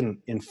sick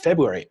in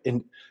February.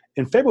 In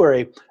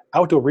February,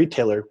 Outdoor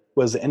Retailer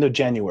was the end of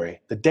January.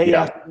 The day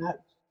after that,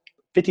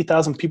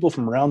 50,000 people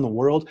from around the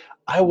world.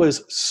 I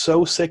was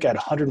so sick at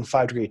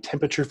 105-degree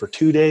temperature for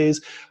 2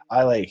 days.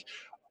 I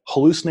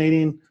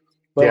hallucinating,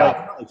 but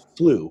like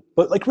flu,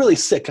 but like really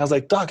sick. I was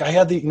like, Doc, I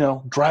had the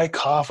dry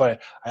cough. I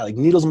like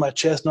needles in my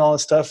chest and all that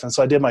stuff. And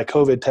so I did my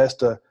COVID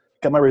test.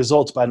 Got my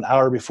results about an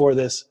hour before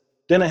this.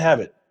 Didn't have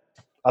it.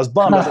 I was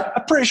bummed. I was like,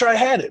 I'm pretty sure I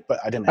had it, but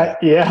I didn't have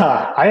it.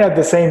 Yeah, I had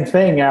the same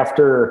thing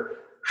after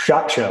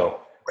SHOT Show.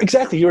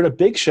 Exactly. You were at a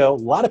big show, a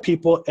lot of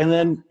people, and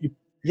then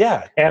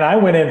And I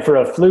went in for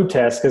a flu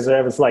test because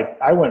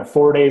I went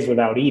 4 days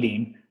without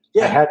eating.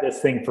 Yeah. I had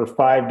this thing for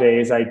 5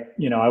 days. I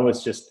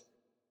was just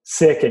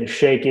sick and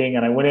shaking,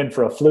 and I went in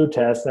for a flu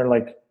test.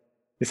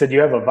 They said, you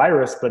have a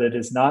virus, but it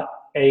is not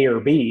A or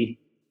B.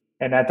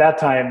 And at that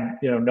time,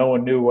 no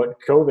one knew what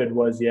COVID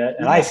was yet.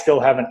 And I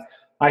still haven't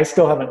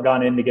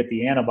gone in to get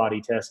the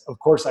antibody test. Of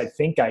course, I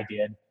think I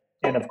did.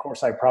 And of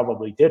course I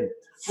probably didn't.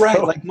 Right.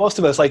 So, like most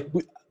of us,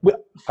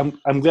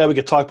 I'm glad we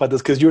could talk about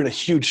this because you're in a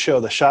huge show,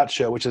 the SHOT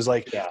Show, which is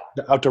the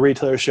Outdoor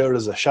Retailer show.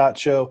 There's a SHOT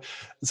Show.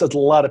 It's a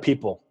lot of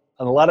people.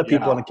 And a lot of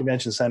people Yeah. in the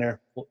convention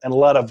center, and a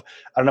lot of,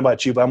 I don't know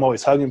about you, but I'm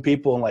always hugging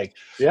people and like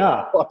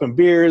Yeah. popping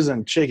beers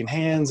and shaking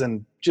hands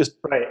and just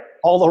Right.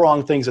 all the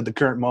wrong things at the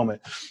current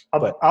moment.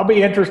 But I'll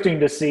be interesting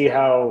to see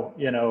how,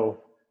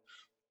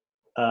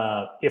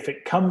 if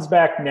it comes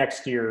back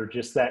next year,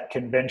 just that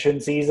convention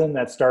season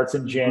that starts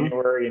in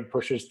January and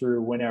pushes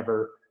through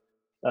whenever,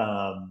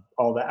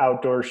 all the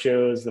outdoor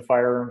shows, the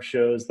firearm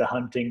shows, the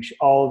hunting,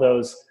 all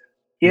those,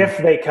 if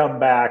they come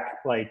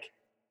back, like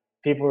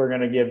people are going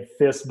to give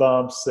fist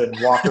bumps and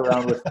walk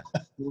around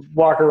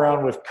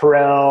with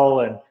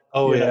Perel and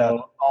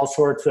all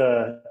sorts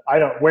of,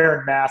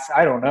 wearing masks.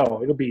 I don't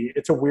know.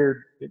 It's a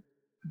weird,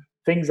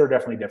 things are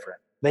definitely different.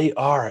 They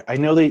are. I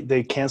know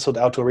they canceled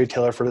Outdoor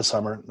Retailer for the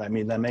summer. I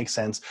mean, that makes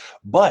sense.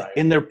 But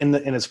in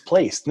its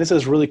place, and this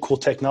is really cool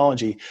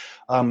technology.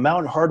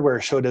 Mountain Hardware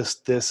showed us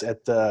this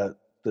at the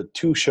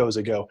 2 shows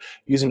ago,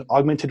 using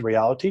augmented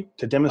reality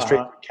to demonstrate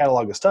a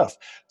catalog of stuff.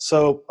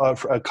 So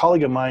a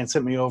colleague of mine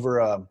sent me over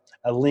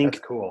a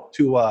link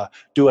to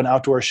do an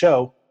outdoor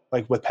show,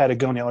 like with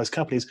Patagonia, all these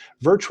companies,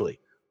 virtually.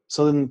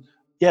 So then,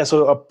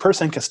 so a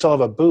person can still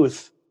have a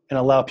booth and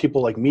allow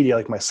people like media,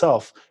 like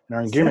myself, and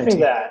our engagement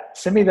team.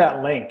 Send me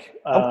that link.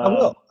 I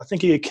will. I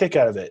think you get a kick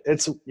out of it.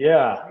 It's an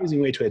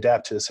amazing way to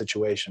adapt to the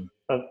situation.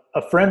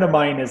 A friend of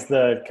mine is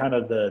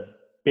the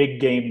big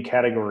game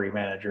category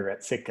manager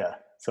at Sitka.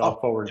 So I'll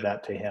forward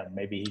that to him.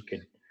 Maybe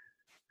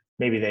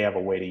they have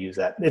a way to use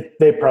that.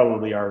 They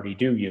probably already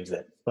do use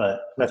it,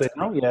 but if they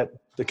don't yet,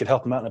 they could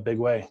help them out in a big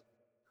way.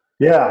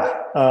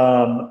 Yeah.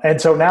 And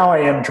so now I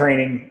am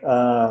training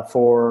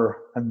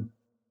for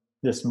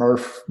this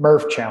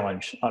Murph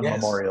challenge on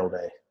Memorial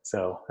Day.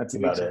 So that's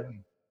about it.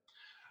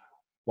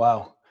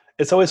 Wow.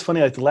 It's always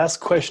funny. Like the last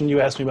question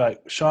you asked me about,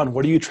 Sean,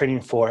 what are you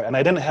training for? And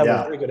I didn't have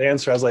a very good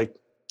answer. I was like,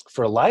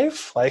 for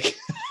life? Like,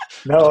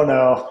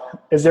 no.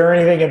 Is there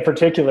anything in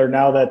particular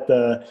now that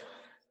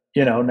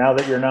now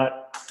that you're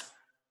not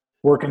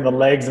working the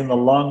legs and the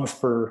lungs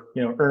for,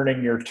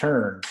 earning your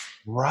turn?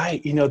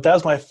 Right. That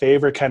was my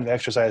favorite kind of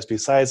exercise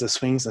besides the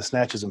swings and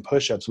snatches and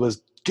push-ups,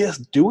 was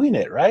just doing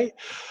it. Right.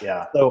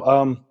 Yeah.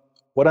 So,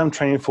 what I'm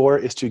training for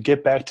is to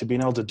get back to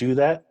being able to do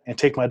that and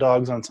take my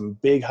dogs on some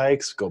big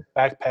hikes, go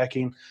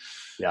backpacking.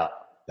 Yeah.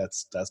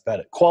 That's about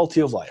it.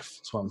 Quality of life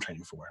is what I'm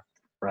training for.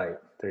 Right.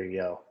 There you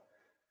go.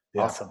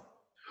 Yeah. Awesome.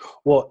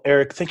 Well,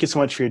 Eric, thank you so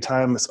much for your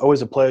time. It's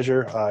always a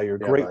pleasure. You're a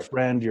great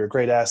friend. You're a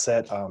great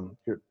asset.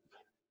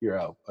 You're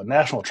a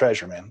national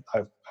treasure, man.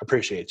 I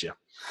appreciate you.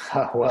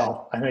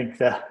 Well, I think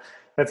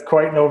that's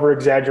quite an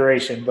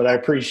over-exaggeration, but I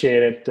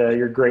appreciate it.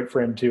 You're a great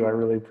friend too. I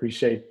really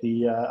appreciate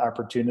the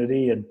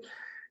opportunity, and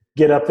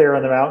get up there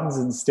on the mountains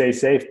and stay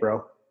safe,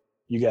 bro.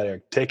 You got it,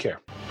 Eric. Take care.